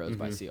 "Kiss from a Rose"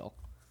 by Seal.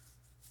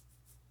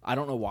 I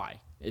don't know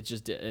why. It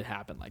just did. It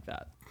happened like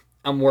that.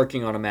 I'm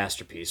working on a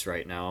masterpiece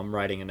right now. I'm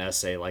writing an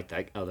essay like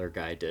that other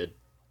guy did.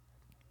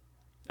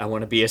 I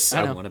want to be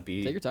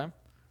Take your time.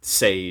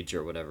 Sage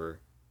or whatever.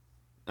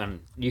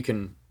 And you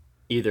can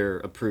either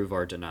approve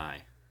or deny.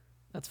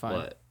 That's fine.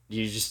 But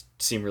you just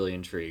seem really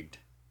intrigued.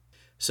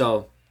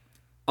 So,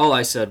 all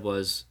I said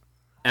was,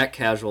 act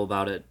casual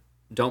about it.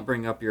 Don't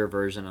bring up your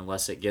aversion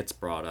unless it gets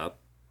brought up.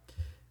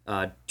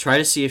 Try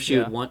to see if she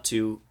would want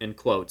to, in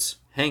quotes,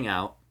 hang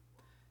out.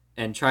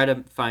 And try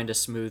to find a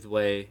smooth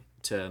way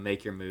to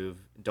make your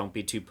move. Don't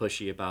be too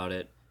pushy about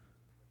it.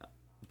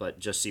 But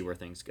just see where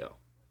things go.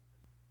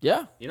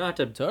 Yeah. You don't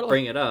have to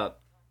bring it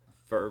up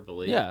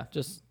verbally. Yeah,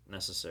 just...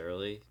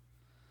 necessarily.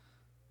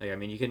 Like, I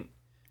mean, you can...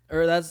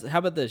 Or how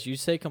about this? You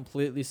stay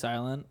completely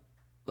silent,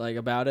 like,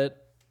 about it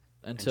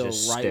until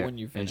when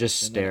you finish. And just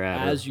stare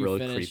at her as you really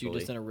finish, creepily. you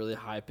just in a really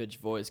high-pitched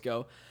voice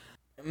go,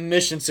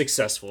 mission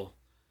successful.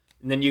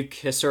 And then you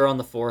kiss her on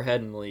the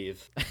forehead and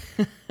leave.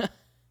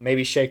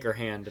 Maybe shake her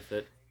hand if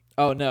it...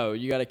 Oh, no,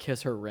 you gotta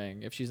kiss her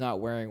ring. If she's not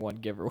wearing one,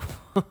 give her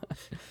one.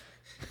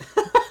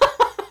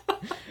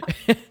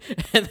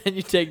 And then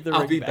you take the ring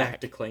back. I'll be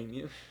back to claim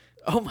you.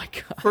 Oh my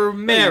god. For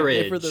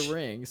marriage. Give her the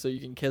ring so you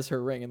can kiss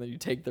her ring and then you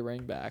take the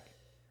ring back.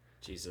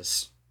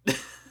 Jesus.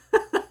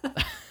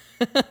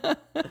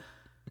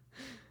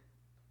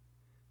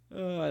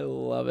 Oh, I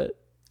love it.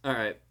 All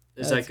right.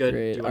 Is that good?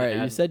 Great. All right,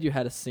 you said you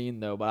had a scene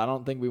though, but I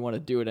don't think we want to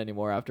do it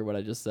anymore after what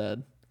I just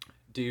said.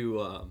 Do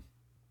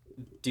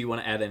you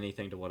want to add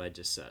anything to what I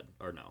just said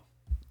or no?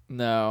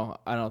 No,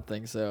 I don't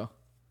think so.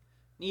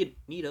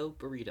 Neato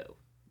burrito.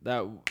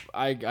 That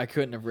I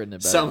couldn't have written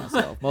it better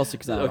myself. Mostly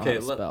because I don't know how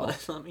to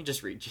spell. Let me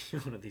just read you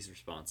one of these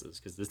responses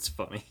because it's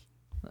funny.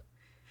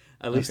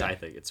 At least Okay. I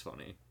think it's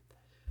funny.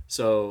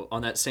 So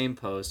on that same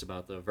post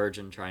about the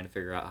virgin trying to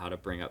figure out how to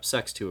bring up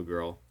sex to a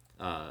girl,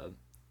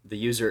 the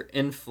user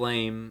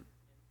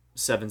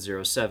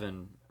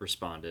Inflame707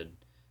 responded,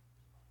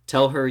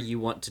 "Tell her you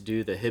want to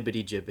do the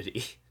hibbity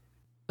jibbity."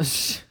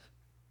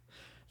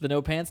 The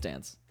no pants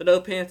dance. The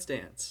no pants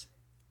dance.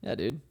 Yeah,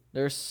 dude.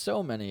 There's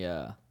so many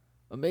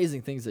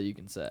amazing things that you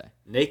can say.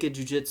 Naked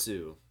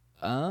jujitsu.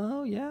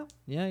 Oh yeah,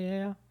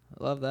 yeah.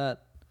 I love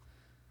that.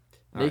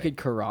 All Naked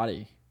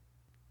karate.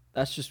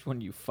 That's just when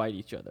you fight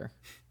each other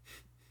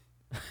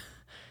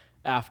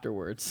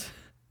afterwards,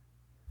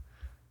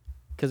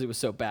 because it was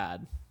so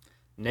bad.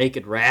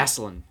 Naked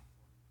wrestling.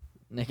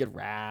 Naked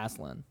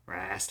wrestling.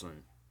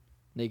 Wrestling.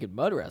 Naked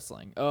mud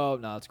wrestling. Oh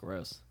no, that's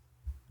gross.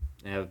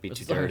 That would be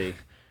too Sorry. dirty.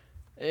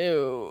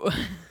 Ew.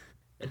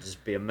 It'd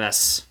just be a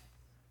mess.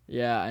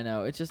 Yeah, I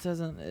know. It just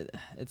doesn't.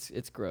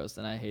 It's gross,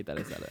 and I hate that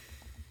I said it.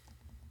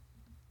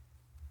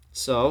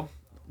 So,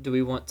 do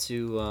we want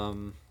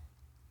to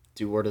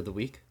do word of the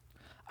week?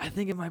 I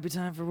think it might be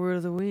time for word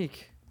of the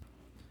week.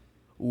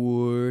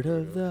 Word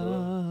of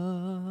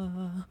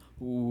the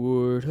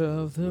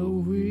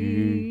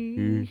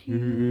week.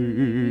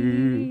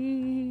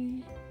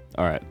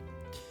 All right.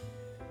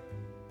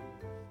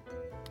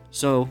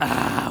 So,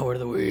 Word of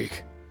the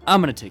week.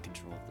 I'm going to take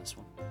control of this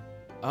one.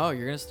 Oh,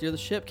 you're gonna steer the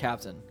ship,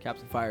 Captain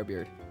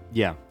Firebeard.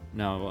 Yeah.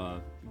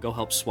 Now, go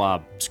help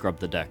Swab scrub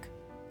the deck.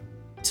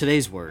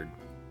 Today's word,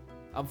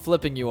 I'm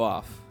flipping you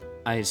off.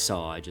 I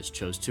just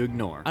chose to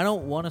ignore. I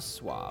don't want to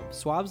swab.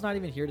 Swab's not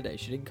even here today.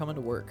 She didn't come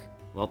into work.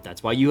 Well,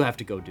 that's why you have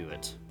to go do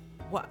it.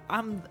 What?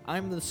 I'm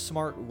the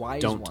smart,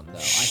 wise Don't- one though.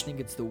 shh. I think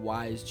it's the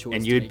wise choice.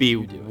 And to you'd make be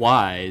you do it.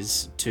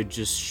 wise to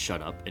just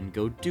shut up and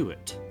go do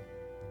it.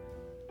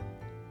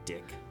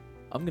 Dick.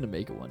 I'm gonna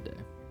make it one day.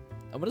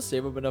 I'm gonna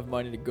save up enough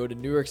money to go to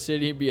New York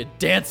City and be a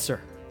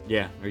dancer.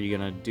 Yeah, are you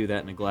going to do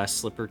that in a glass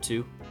slipper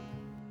too?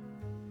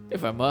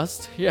 If I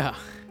must, yeah.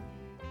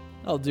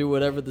 I'll do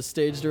whatever the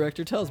stage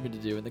director tells me to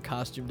do. And the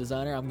costume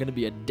designer, I'm gonna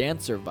be a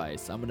dancer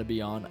vice. I'm gonna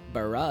be on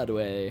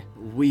Broadway.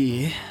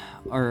 We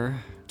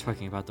are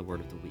talking about the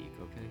word of the week,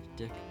 okay,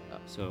 Dick?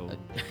 So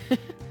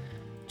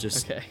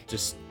just Okay.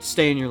 just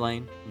stay in your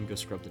lane and go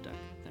scrub the deck.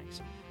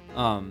 Thanks.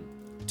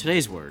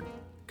 Today's word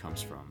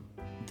comes from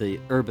the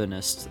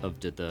urbanist of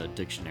the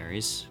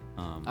dictionaries.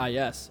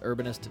 Yes,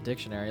 Urbanist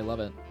Dictionary. Love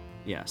it.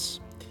 Yes.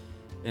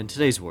 And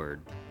today's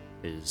word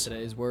is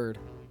Today's word.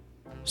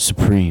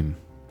 supreme.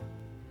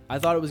 I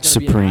thought it was gonna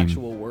be an Supreme.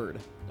 actual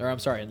word. Or I'm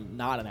sorry,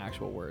 not an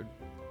actual word.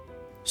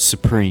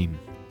 Supreme.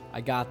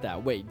 I got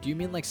that. Wait, do you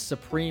mean like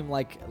supreme,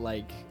 like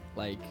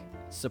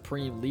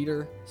supreme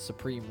leader,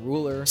 supreme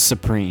ruler,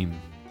 Supreme.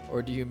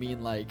 or do you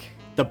mean like?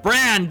 The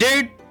brand,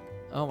 dude!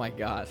 Oh my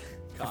God.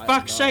 For Kyle,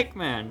 fuck's no. sake,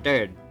 man,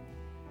 dude.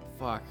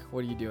 Fuck. What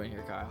are you doing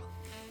here, Kyle?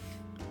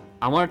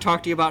 I want to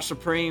talk to you about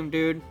Supreme,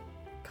 dude.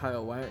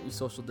 Kyle, why aren't you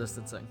social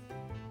distancing?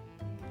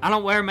 I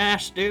don't wear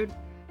masks, dude.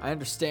 I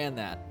understand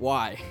that.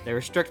 Why? They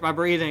restrict my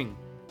breathing.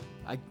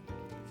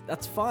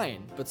 That's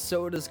fine, but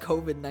so does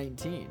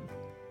COVID-19.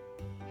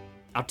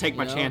 I'll take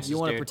my chances, You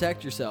want to dude.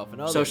 protect yourself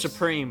and others. So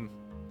Supreme,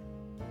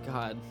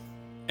 God.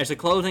 it's a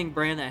clothing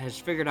brand that has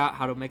figured out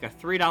how to make a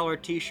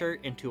 $3 t-shirt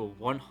into a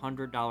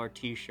 $100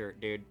 t-shirt,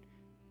 dude.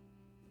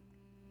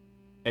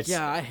 It's,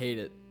 Yeah, I hate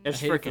it. it's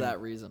I hate it for frickin'-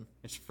 that reason.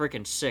 It's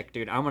freaking sick,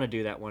 dude. I'm gonna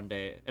do that one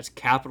day. It's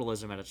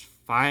capitalism at its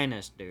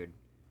finest, dude.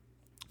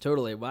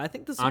 Totally, but I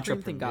think the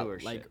Supreme thing got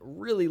Entrepreneurship. like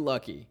really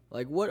lucky.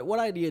 Like, what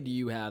idea do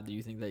you have that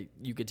you think that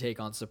you could take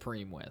on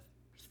Supreme with?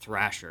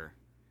 Thrasher.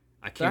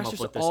 I came up Thrasher's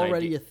with this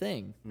already idea. a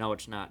thing. No,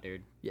 it's not,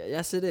 dude. Yeah,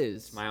 yes, it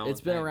is. my own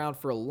It's been thing. around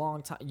for a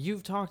long time.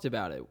 You've talked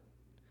about it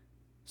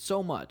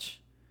so much.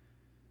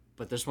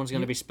 But this one's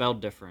gonna be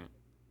spelled different.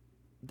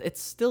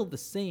 It's still the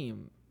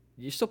same.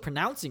 You're still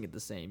pronouncing it the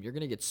same. You're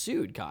gonna get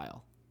sued,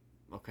 Kyle.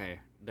 Okay,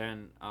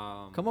 then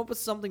Come up with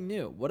something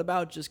new. What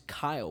about just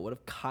Kyle? What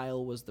if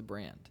Kyle was the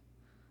brand?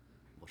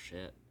 well,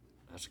 shit.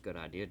 That's a good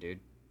idea, dude.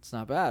 It's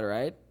not bad,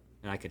 right?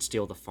 And I could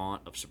steal the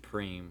font of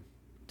Supreme.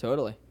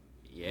 Totally.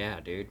 Yeah,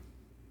 dude.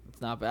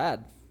 It's not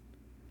bad.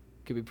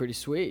 Could be pretty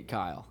sweet,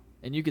 Kyle.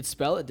 And you could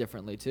spell it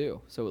differently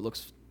too, so it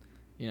looks,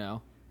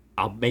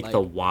 I'll make Like-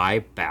 the Y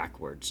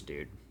backwards,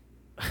 dude.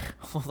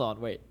 Hold on,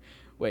 wait.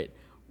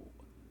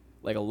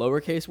 Like a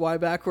lowercase y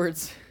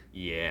backwards?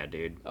 Yeah,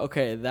 dude.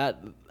 Okay,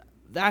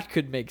 that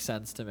could make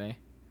sense to me.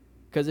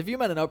 Because if you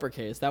meant an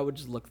uppercase, that would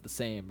just look the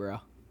same, bro.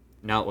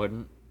 No, it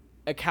wouldn't.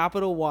 A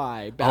capital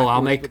Y backwards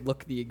I'll make- would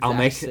look the I'll exact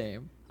make-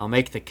 same. I'll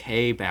make the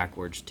K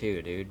backwards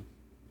too, dude.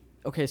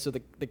 Okay, so the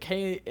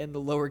K and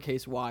the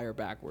lowercase y are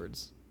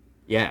backwards.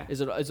 Yeah.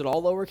 Is it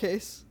all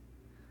lowercase?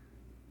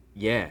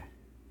 Yeah.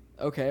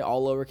 Okay,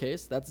 all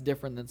lowercase. That's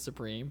different than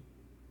Supreme,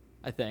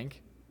 I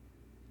think.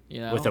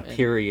 With a and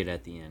period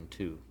at the end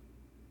too.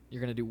 You're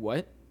gonna do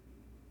what?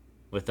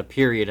 With a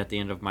period at the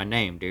end of my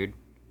name, dude.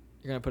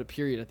 You're gonna put a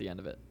period at the end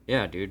of it.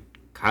 Yeah, dude.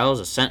 Kyle's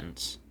a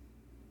sentence.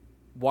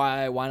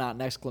 Why not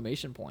an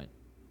exclamation point?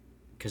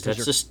 Because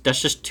 'Cause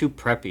that's just too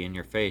preppy in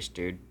your face,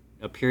 dude.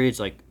 A period's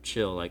like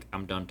chill, like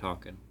I'm done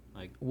talking.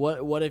 Like,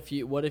 What if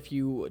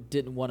you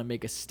didn't want to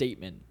make a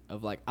statement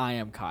of like I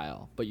am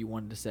Kyle, but you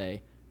wanted to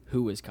say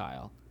who is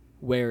Kyle,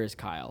 where is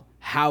Kyle,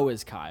 how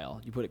is Kyle?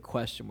 You put a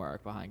question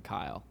mark behind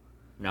Kyle.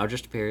 now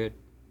just a period.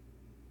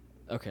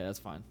 Okay, that's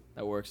fine.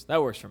 That works.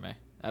 That works for me.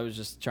 I was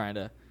just trying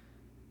to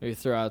maybe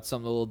throw out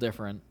something a little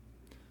different.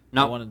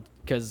 No, I wanted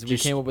because we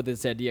just- came up with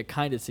this idea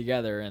kind of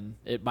together, and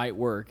it might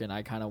work, and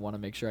I kind of want to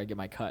make sure I get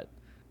my cut.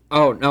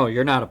 Oh no,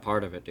 you're not a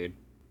part of it, dude.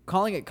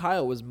 Calling it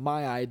Kyle was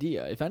my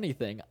idea. If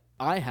anything,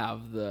 I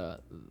have the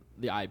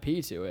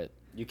IP to it.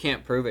 You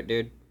can't prove it,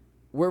 dude.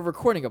 We're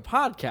recording a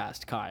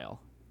podcast,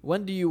 Kyle.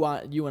 When do you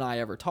want you and I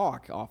ever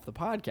talk off the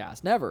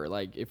podcast? Never.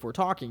 Like if we're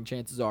talking,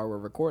 chances are we're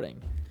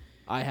recording.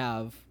 I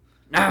have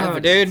No,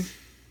 evidence. dude.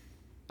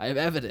 I have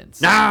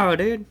evidence No,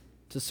 dude.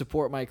 to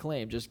support my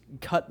claim. Just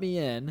cut me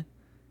in,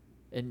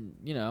 and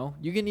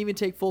you can even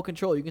take full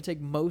control. You can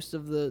take most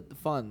of the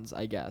funds,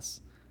 I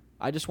guess.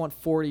 I just want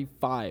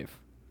 45.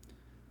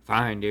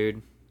 Fine,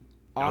 dude.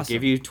 I'll Awesome.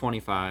 give you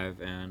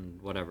 25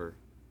 and whatever.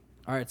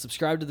 All right,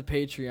 subscribe to the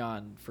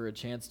Patreon for a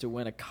chance to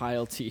win a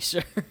Kyle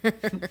t-shirt.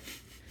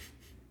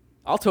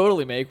 I'll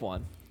totally make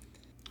one.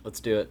 Let's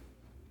do it.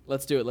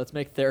 Let's do it. Let's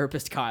make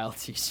Therapist Kyle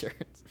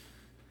t-shirts.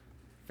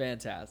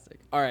 Fantastic.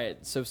 All right,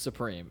 so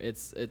Supreme.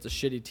 It's a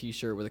shitty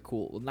t-shirt with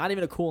not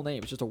even a cool name.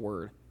 It's just a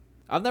word.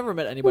 I've never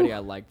met anybody I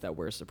like that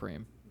wears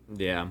Supreme.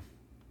 Yeah.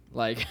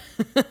 Like,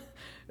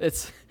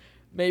 it's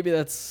maybe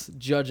that's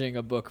judging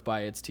a book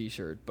by its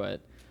t-shirt,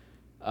 but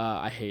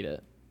I hate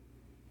it.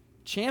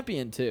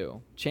 Champion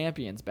too.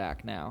 Champion's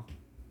back now.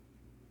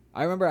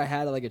 I remember I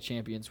had like a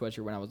Champion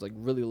sweatshirt when I was like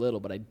really little,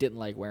 but I didn't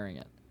like wearing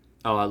it.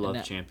 Oh, I love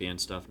that- Champion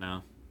stuff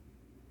now.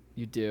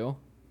 You do?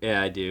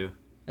 Yeah, I do.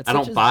 That's I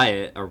such don't a- buy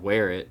it or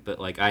wear it, but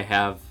like I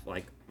have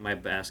like my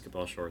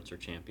basketball shorts are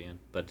Champion,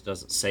 but it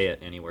doesn't say it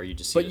anywhere. You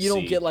just see But the you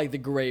don't C. get like the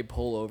gray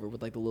pullover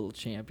with like the little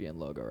Champion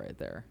logo right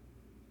there.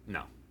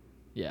 No.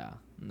 Yeah.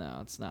 No,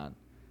 it's not.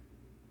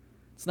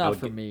 It's I not would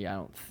for get- me, I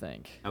don't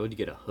think. I would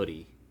get a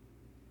hoodie.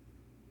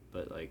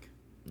 But like,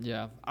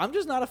 Yeah. I'm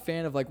just not a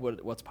fan of like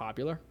what's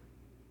popular.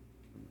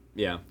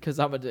 yeah. Cuz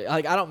I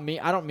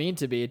don't mean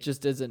to be. It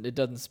just isn't. It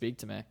doesn't speak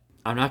to me.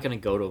 I'm not going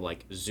to go to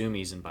like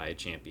Zoomies and buy a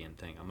Champion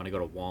thing. I'm going to go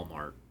to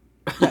Walmart.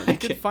 Yeah, you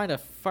could find a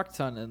fuck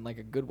ton in like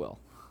a Goodwill.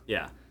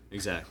 Yeah,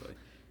 exactly.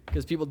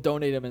 Because people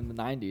donate them in the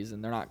 90s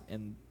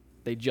and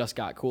they just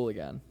got cool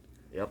again.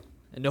 Yep.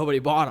 And nobody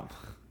bought them.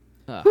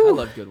 I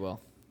love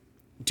Goodwill.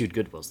 Dude,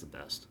 Goodwill's the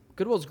best.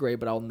 Goodwill's great,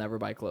 but I'll never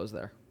buy clothes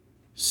there.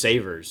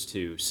 Savers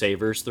too.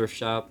 Savers thrift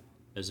shop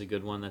is a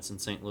good one that's in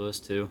St. Louis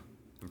too.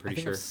 I'm I pretty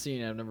think sure. I've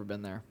seen it. I've never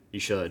been there. You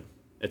should.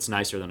 It's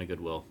nicer than a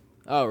Goodwill.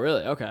 Oh,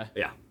 really? Okay.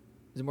 Yeah.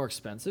 Is it more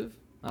expensive?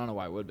 I don't know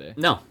why it would be.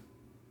 No.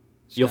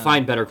 Just You'll kinda-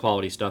 find better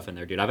quality stuff in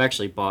there, dude. I've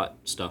actually bought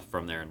stuff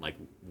from there and like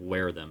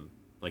wear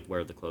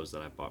the clothes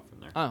that I bought from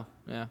there. Oh,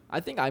 yeah.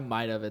 I think I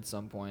might have at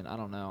some point. I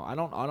don't know. I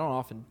don't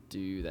often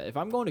do that. If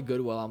I'm going to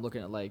Goodwill, I'm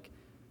looking at like,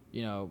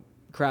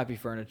 crappy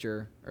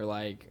furniture or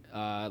like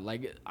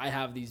I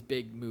have these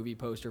big movie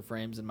poster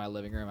frames in my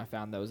living room. I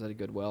found those at a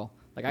Goodwill.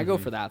 Like I go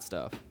for that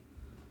stuff.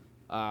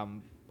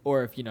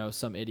 Or if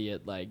some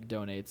idiot like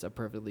donates a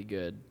perfectly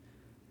good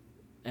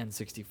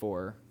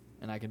N64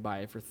 and I can buy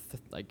it for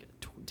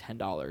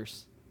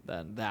 $10,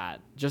 then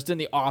that just in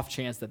the off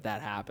chance that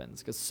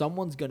happens because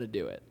someone's gonna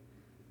do it.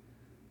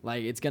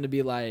 Like it's gonna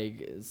be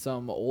like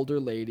some older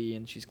lady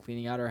and she's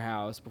cleaning out her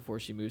house before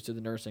she moves to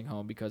the nursing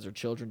home because her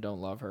children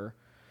don't love her,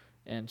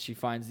 and she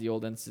finds the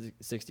old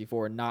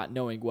N64 not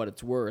knowing what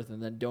it's worth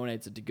and then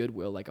donates it to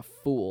Goodwill like a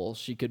fool.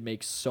 She could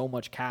make so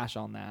much cash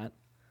on that.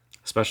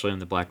 Especially in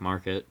the black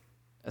market.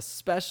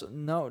 Especially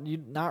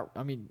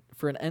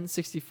for an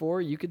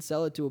N64 you could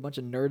sell it to a bunch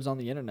of nerds on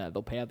the internet.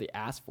 They'll pay out the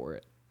ass for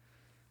it.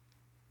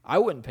 I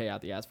wouldn't pay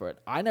out the ass for it.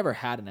 I never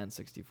had an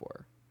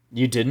N64.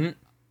 You didn't?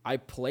 I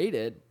played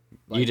it.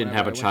 You didn't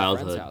have a whenever I went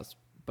to friends' childhood. house,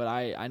 but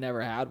I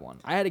never had one.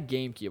 I had a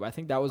GameCube. I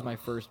think that was my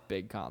first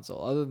big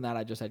console. Other than that,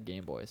 I just had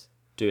Game Boys.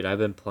 Dude, I've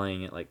been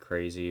playing it like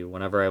crazy.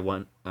 Whenever I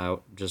went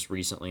out just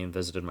recently and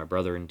visited my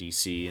brother in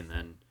DC, and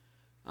then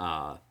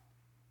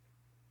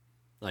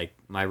like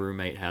my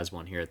roommate has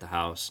one here at the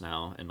house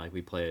now, and like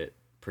we play it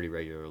pretty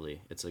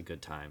regularly. It's a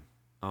good time.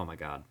 Oh my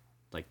god.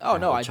 Like Oh my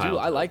no, whole I do. I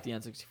childhood. like the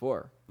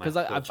N64 because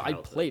My whole I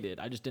childhood. played it.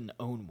 I just didn't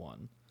own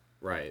one.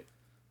 Right.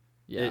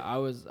 Yeah, It- I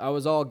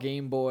was all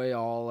Game Boy,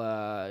 all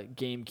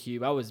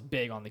GameCube. I was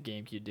big on the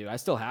GameCube, dude. I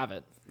still have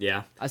it.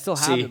 Yeah. I still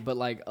have See- it, but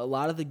like a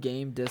lot of the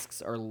game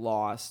discs are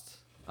lost.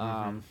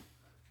 Mm-hmm.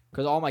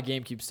 Because all my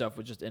GameCube stuff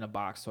was just in a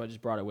box, so I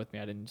just brought it with me.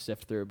 I didn't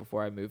sift through it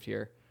before I moved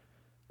here.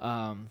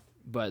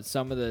 But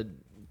some of the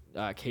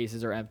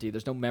cases are empty.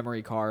 There's no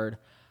memory card.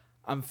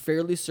 I'm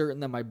fairly certain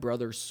that my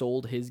brother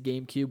sold his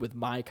GameCube with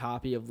my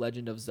copy of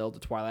Legend of Zelda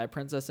Twilight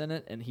Princess in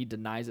it, and he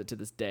denies it to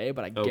this day,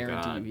 but I Oh,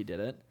 guarantee God. you he did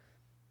it.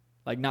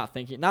 Like not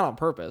on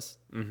purpose,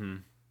 Mm-hmm.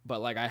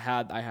 but like I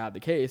had the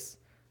case.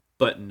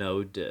 But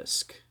no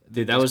disc.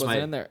 Dude, that Disc was wasn't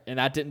my in there, and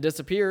that didn't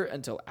disappear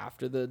until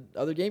after the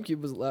other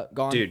GameCube was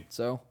gone. Dude.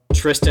 So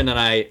Tristan and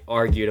I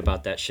argued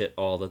about that shit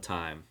all the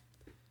time.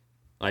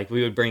 Like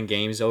we would bring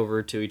games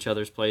over to each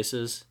other's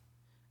places,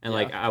 And Yeah.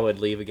 like I would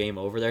leave a game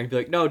over there and be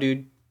like, no,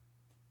 dude,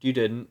 you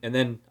didn't. And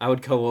then I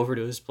would go over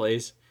to his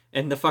place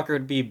and the fucker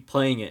would be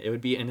playing it. It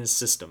would be in his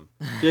system.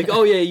 Be like,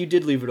 oh yeah, you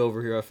did leave it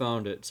over here. I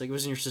found it. It's like it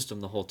was in your system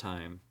the whole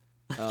time.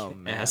 Oh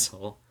man.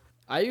 Asshole.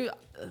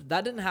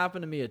 That didn't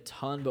happen to me a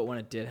ton, but when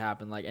it did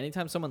happen, like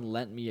anytime someone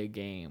lent me a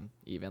game,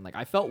 even like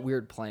I felt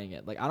weird playing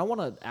it. Like I don't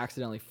want to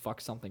accidentally fuck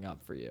something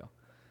up for you.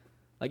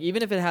 Like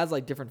even if it has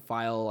like different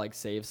file like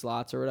save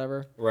slots or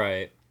whatever,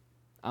 Right.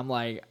 I'm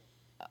like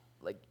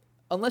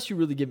unless you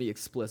really give me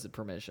explicit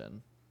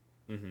permission,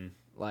 Mm-hmm.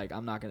 like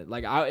I'm not gonna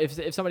like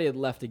if somebody had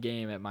left a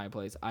game at my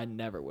place, I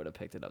never would have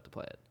picked it up to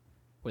play it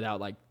without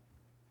like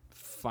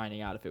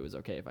finding out if it was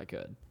okay if I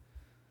could.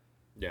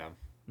 Yeah.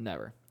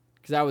 Never.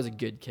 Because I was a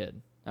good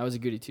kid. I was a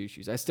goody two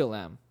shoes. I still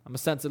am. I'm a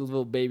sensitive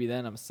little baby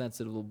then. I'm a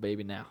sensitive little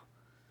baby now.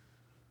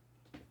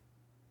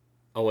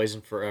 Always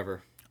and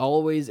forever.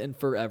 Always and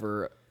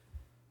forever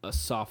a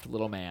soft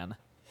little man.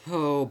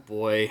 Oh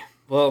boy.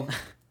 Well,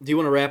 do you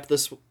want to wrap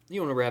this?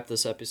 You want to wrap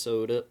this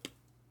episode up?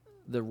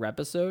 The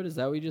repisode? Is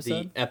that what you just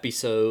The said?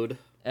 episode.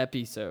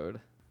 Episode.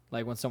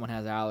 Like when someone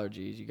has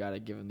allergies, you got to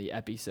give them the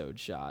episode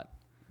shot.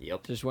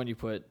 Yep. Just when you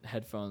put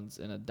headphones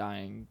in a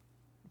dying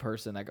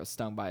person that got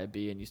stung by a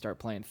bee and you start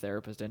playing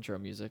therapist intro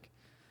music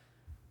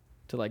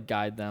to like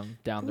guide them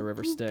down the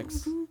river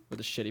Styx with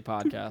a shitty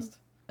podcast.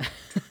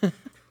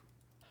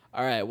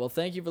 All right, well,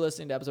 thank you for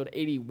listening to episode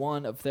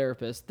 81 of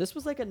Therapist. This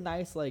was like a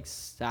nice like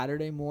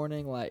Saturday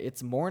morning. Like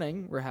it's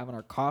morning, we're having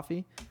our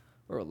coffee,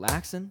 we're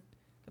relaxing,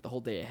 got the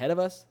whole day ahead of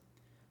us.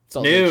 It's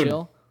all noon.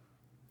 chill.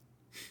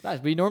 Nice.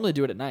 We normally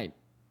do it at night,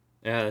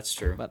 Yeah, that's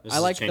true. but This I is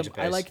a like change the of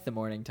pace.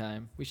 morning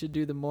time. We should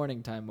do the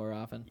morning time more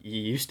often. You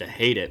used to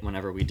hate it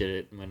whenever we did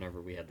it.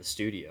 Whenever we had the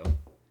studio,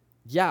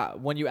 Yeah,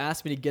 when you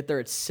asked me to get there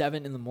at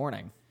 7 in the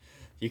morning.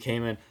 you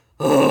came in.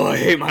 Oh, I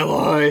hate my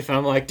life. And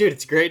I'm like, dude,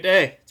 it's a great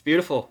day. It's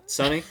beautiful. It's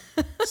sunny.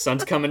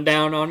 Sun's coming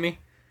down on me.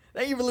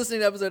 Thank you for listening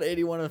to episode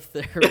 81 of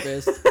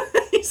Therapist.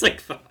 He's like,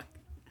 fuck.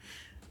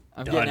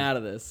 I'm Done. getting out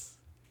of this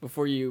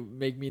before you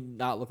make me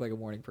not look like a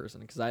morning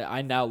person because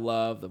I now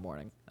love the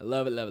morning. I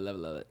love it, love it, love it,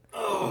 love it.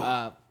 Thank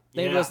you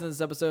for yeah. listening to this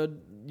episode.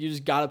 You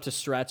just got up to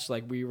stretch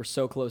like we were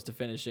so close to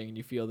finishing and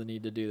you feel the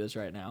need to do this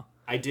right now.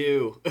 I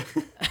do.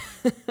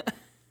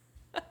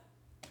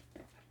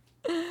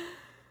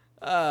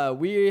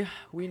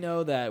 We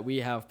know that we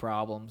have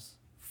problems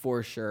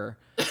for sure.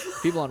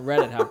 People on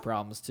Reddit have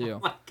problems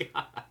too. Oh my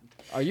God.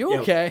 Are you Yeah.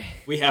 okay?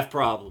 We have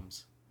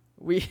problems.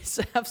 We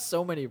have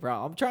so many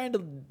problems.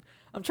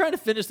 I'm trying to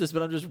finish this,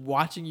 but I'm just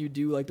watching you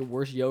do like the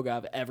worst yoga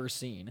I've ever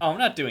seen. Oh, I'm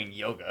not doing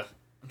yoga.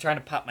 I'm trying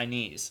to pop my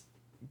knees.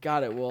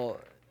 Got it. Well,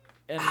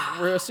 and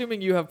we're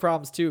assuming you have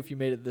problems too if you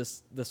made it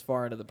this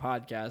far into the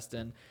podcast,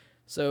 and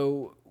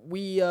so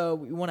we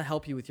want to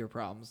help you with your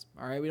problems.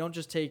 All right, we don't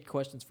just take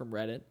questions from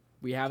Reddit.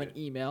 We have an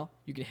email.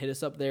 You can hit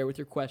us up there with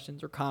your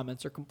questions or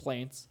comments or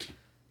complaints.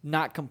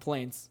 Not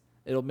complaints.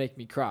 It'll make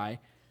me cry.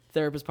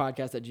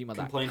 Therapistpodcast@gmail.com.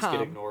 Complaints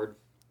get ignored.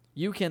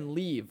 You can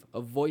leave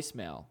a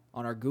voicemail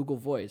on our Google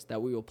Voice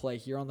that we will play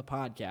here on the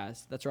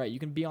podcast. That's right. You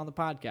can be on the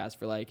podcast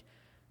for like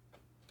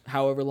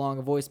however long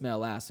a voicemail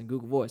lasts in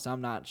Google Voice.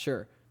 I'm not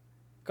sure.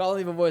 Call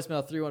and leave a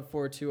voicemail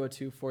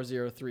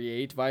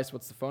 314-202-4038. Vice,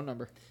 what's the phone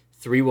number?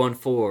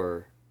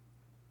 314.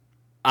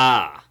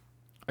 Ah.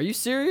 Are you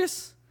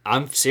serious?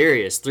 I'm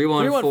serious.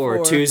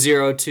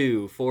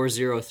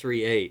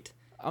 314-202-4038.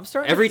 I'm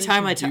starting Every to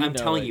time think I'm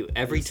telling it. you,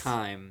 every It's-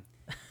 time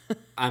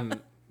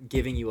I'm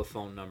giving you a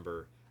phone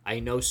number, I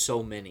know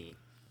so many,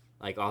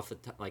 like off the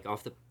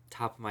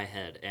top of my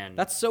head, and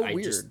That's so I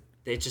weird.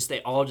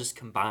 They all just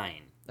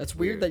combine. That's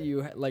weird that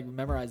you like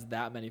memorize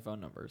that many phone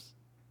numbers.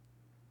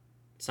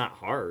 It's not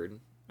hard.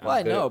 I'm Well,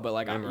 I good know, at but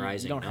like you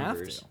memorizing don't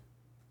numbers. have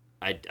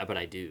to. But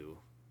I do.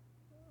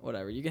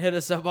 Whatever. You can hit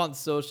us up on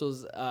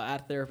socials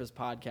at Therapist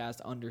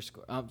Podcast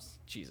 _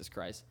 Jesus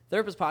Christ.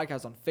 Therapist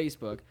Podcast on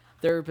Facebook,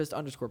 Therapist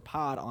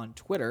 _pod on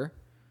Twitter.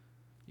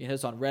 You can hit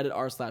us on Reddit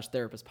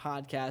r/Therapist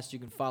Podcast. You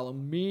can follow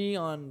me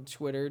on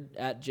Twitter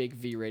at Jake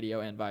V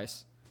Radio and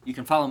Vice. You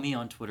can follow me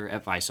on Twitter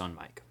at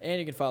ViceOnMike. And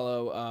you can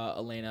follow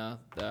Elena.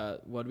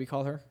 What do we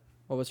call her?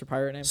 What was her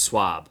pirate name?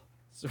 Swab.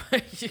 So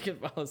you can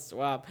follow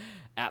Swab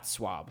at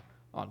Swab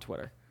on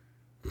Twitter.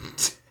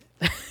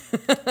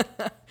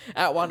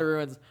 At Wander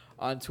Ruins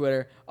on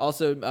Twitter.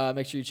 Also,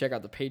 make sure you check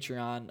out the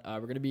Patreon. We're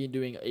going to be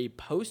doing a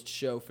post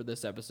show for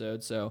this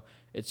episode, so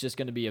it's just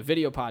going to be a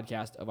video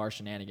podcast of our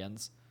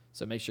shenanigans.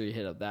 So make sure you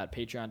hit up that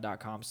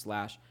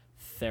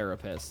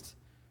patreon.com/therapist.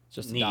 It's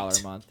just Neat. $1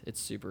 a month.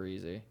 It's super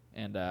easy,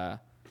 and we're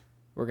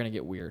going to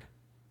get weird.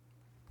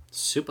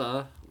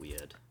 Super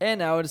weird. And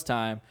now it is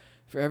time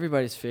for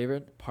everybody's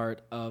favorite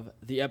part of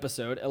the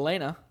episode.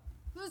 Elena,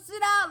 Push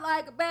it out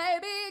like a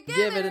baby.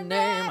 give it a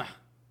name.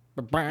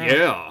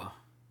 Yeah.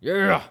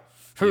 Yeah.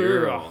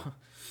 Yeah.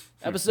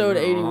 Episode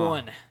Yeah.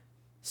 81.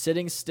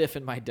 Sitting stiff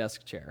in my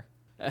desk chair.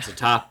 It's a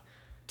top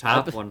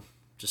Epi- one.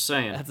 Just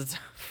saying. That's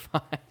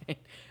fine.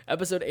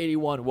 Episode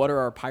 81. What are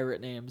our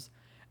pirate names?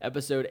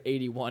 Episode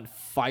 81.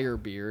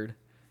 Firebeard.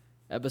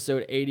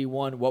 Episode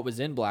 81. What was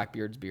in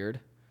Blackbeard's beard?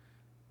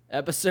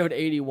 Episode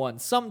 81.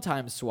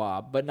 Sometimes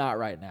Swab, but not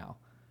right now.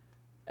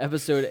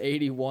 Episode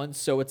 81,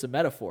 so it's a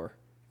metaphor? ?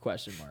 I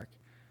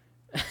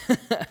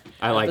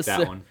like that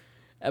Episode- one.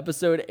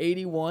 Episode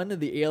 81,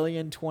 the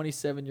alien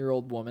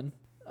 27-year-old woman.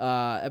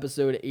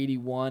 Episode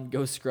 81,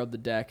 go scrub the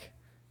deck.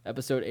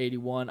 Episode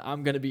 81,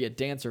 I'm going to be a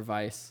dancer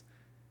vice.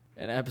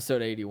 And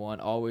episode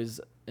 81, always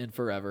and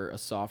forever, a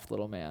soft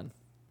little man.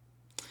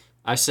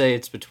 I say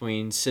it's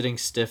between sitting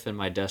stiff in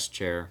my desk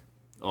chair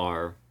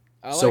or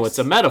I so like it's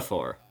a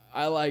metaphor.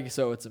 I like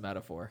so it's a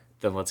metaphor.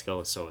 Then let's go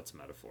with so it's a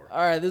metaphor.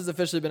 All right, this has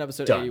officially been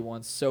episode Done.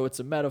 81, so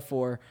it's a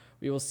metaphor.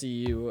 We will see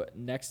you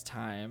next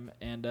time.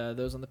 And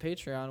those on the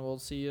Patreon, we'll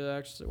see you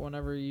actually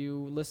whenever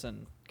you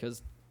listen,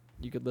 because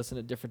you could listen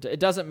at different... It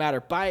doesn't matter.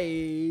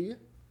 Bye.